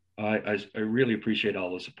 I really appreciate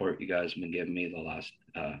all the support you guys have been giving me the last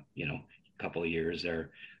couple of years there.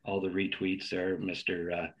 All the retweets there,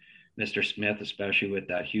 Mr. Smith, especially with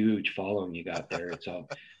that huge following you got there. It's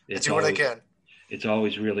do what I can. It's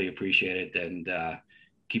always really appreciated, and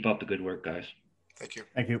keep up the good work, guys. Thank you.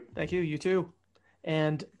 Thank you. Thank you. You too.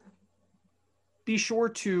 And be sure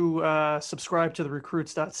to subscribe to the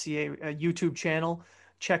recruits.ca YouTube channel.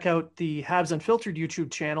 Check out the Habs Unfiltered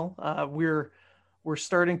YouTube channel. We're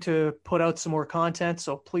starting to put out some more content,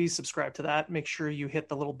 so please subscribe to that. Make sure you hit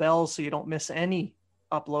the little bell so you don't miss any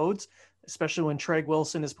uploads, especially when Treg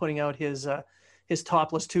Wilson is putting out his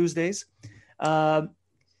Topless Tuesdays. And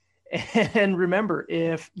remember,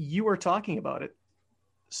 if you are talking about it,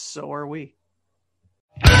 so are we.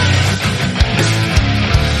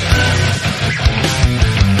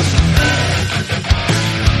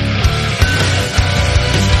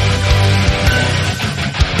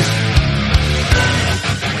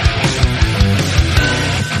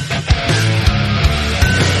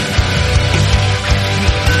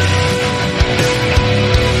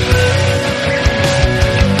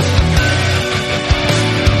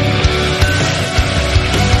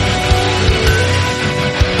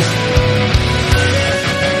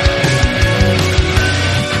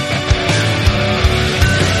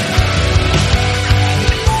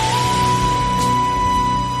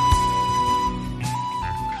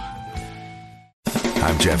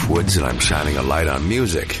 Jeff Woods, and I'm shining a light on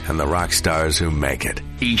music and the rock stars who make it.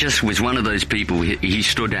 He just was one of those people, he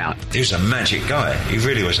stood out. He was a magic guy. He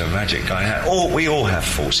really was a magic guy. We all have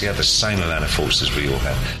faults. He had the same amount of faults as we all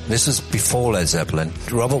have. This is before Led Zeppelin.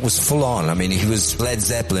 Robert was full on. I mean, he was Led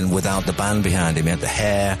Zeppelin without the band behind him. He had the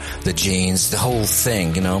hair, the jeans, the whole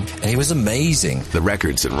thing, and he was amazing. The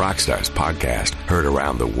Records and Rockstars podcast, heard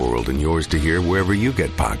around the world and yours to hear wherever you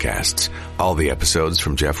get podcasts. All the episodes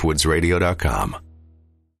from JeffWoodsRadio.com.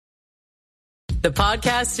 The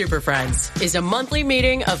Podcast Super Friends is a monthly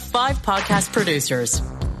meeting of 5 podcast producers.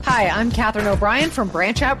 Hi, I'm Catherine O'Brien from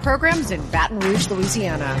Branch Out Programs in Baton Rouge,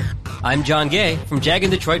 Louisiana. I'm John Gay from Jag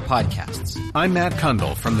and Detroit Podcasts. I'm Matt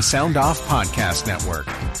Kundle from the Sound Off Podcast Network.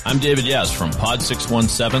 I'm David Yaz from Pod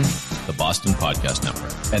 617, the Boston Podcast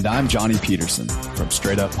Network. And I'm Johnny Peterson from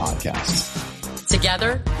Straight Up Podcasts.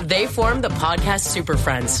 Together, they form the Podcast Super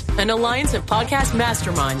Friends, an alliance of podcast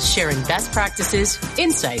masterminds sharing best practices,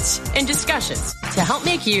 insights, and discussions to help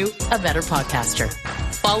make you a better podcaster.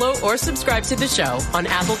 Follow or subscribe to the show on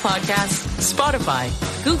Apple Podcasts, Spotify,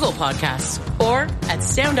 Google Podcasts, or at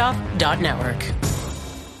soundoff.network.